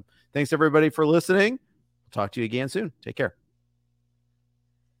Care. So, thanks, everybody, for listening. Talk to you again soon. Take care.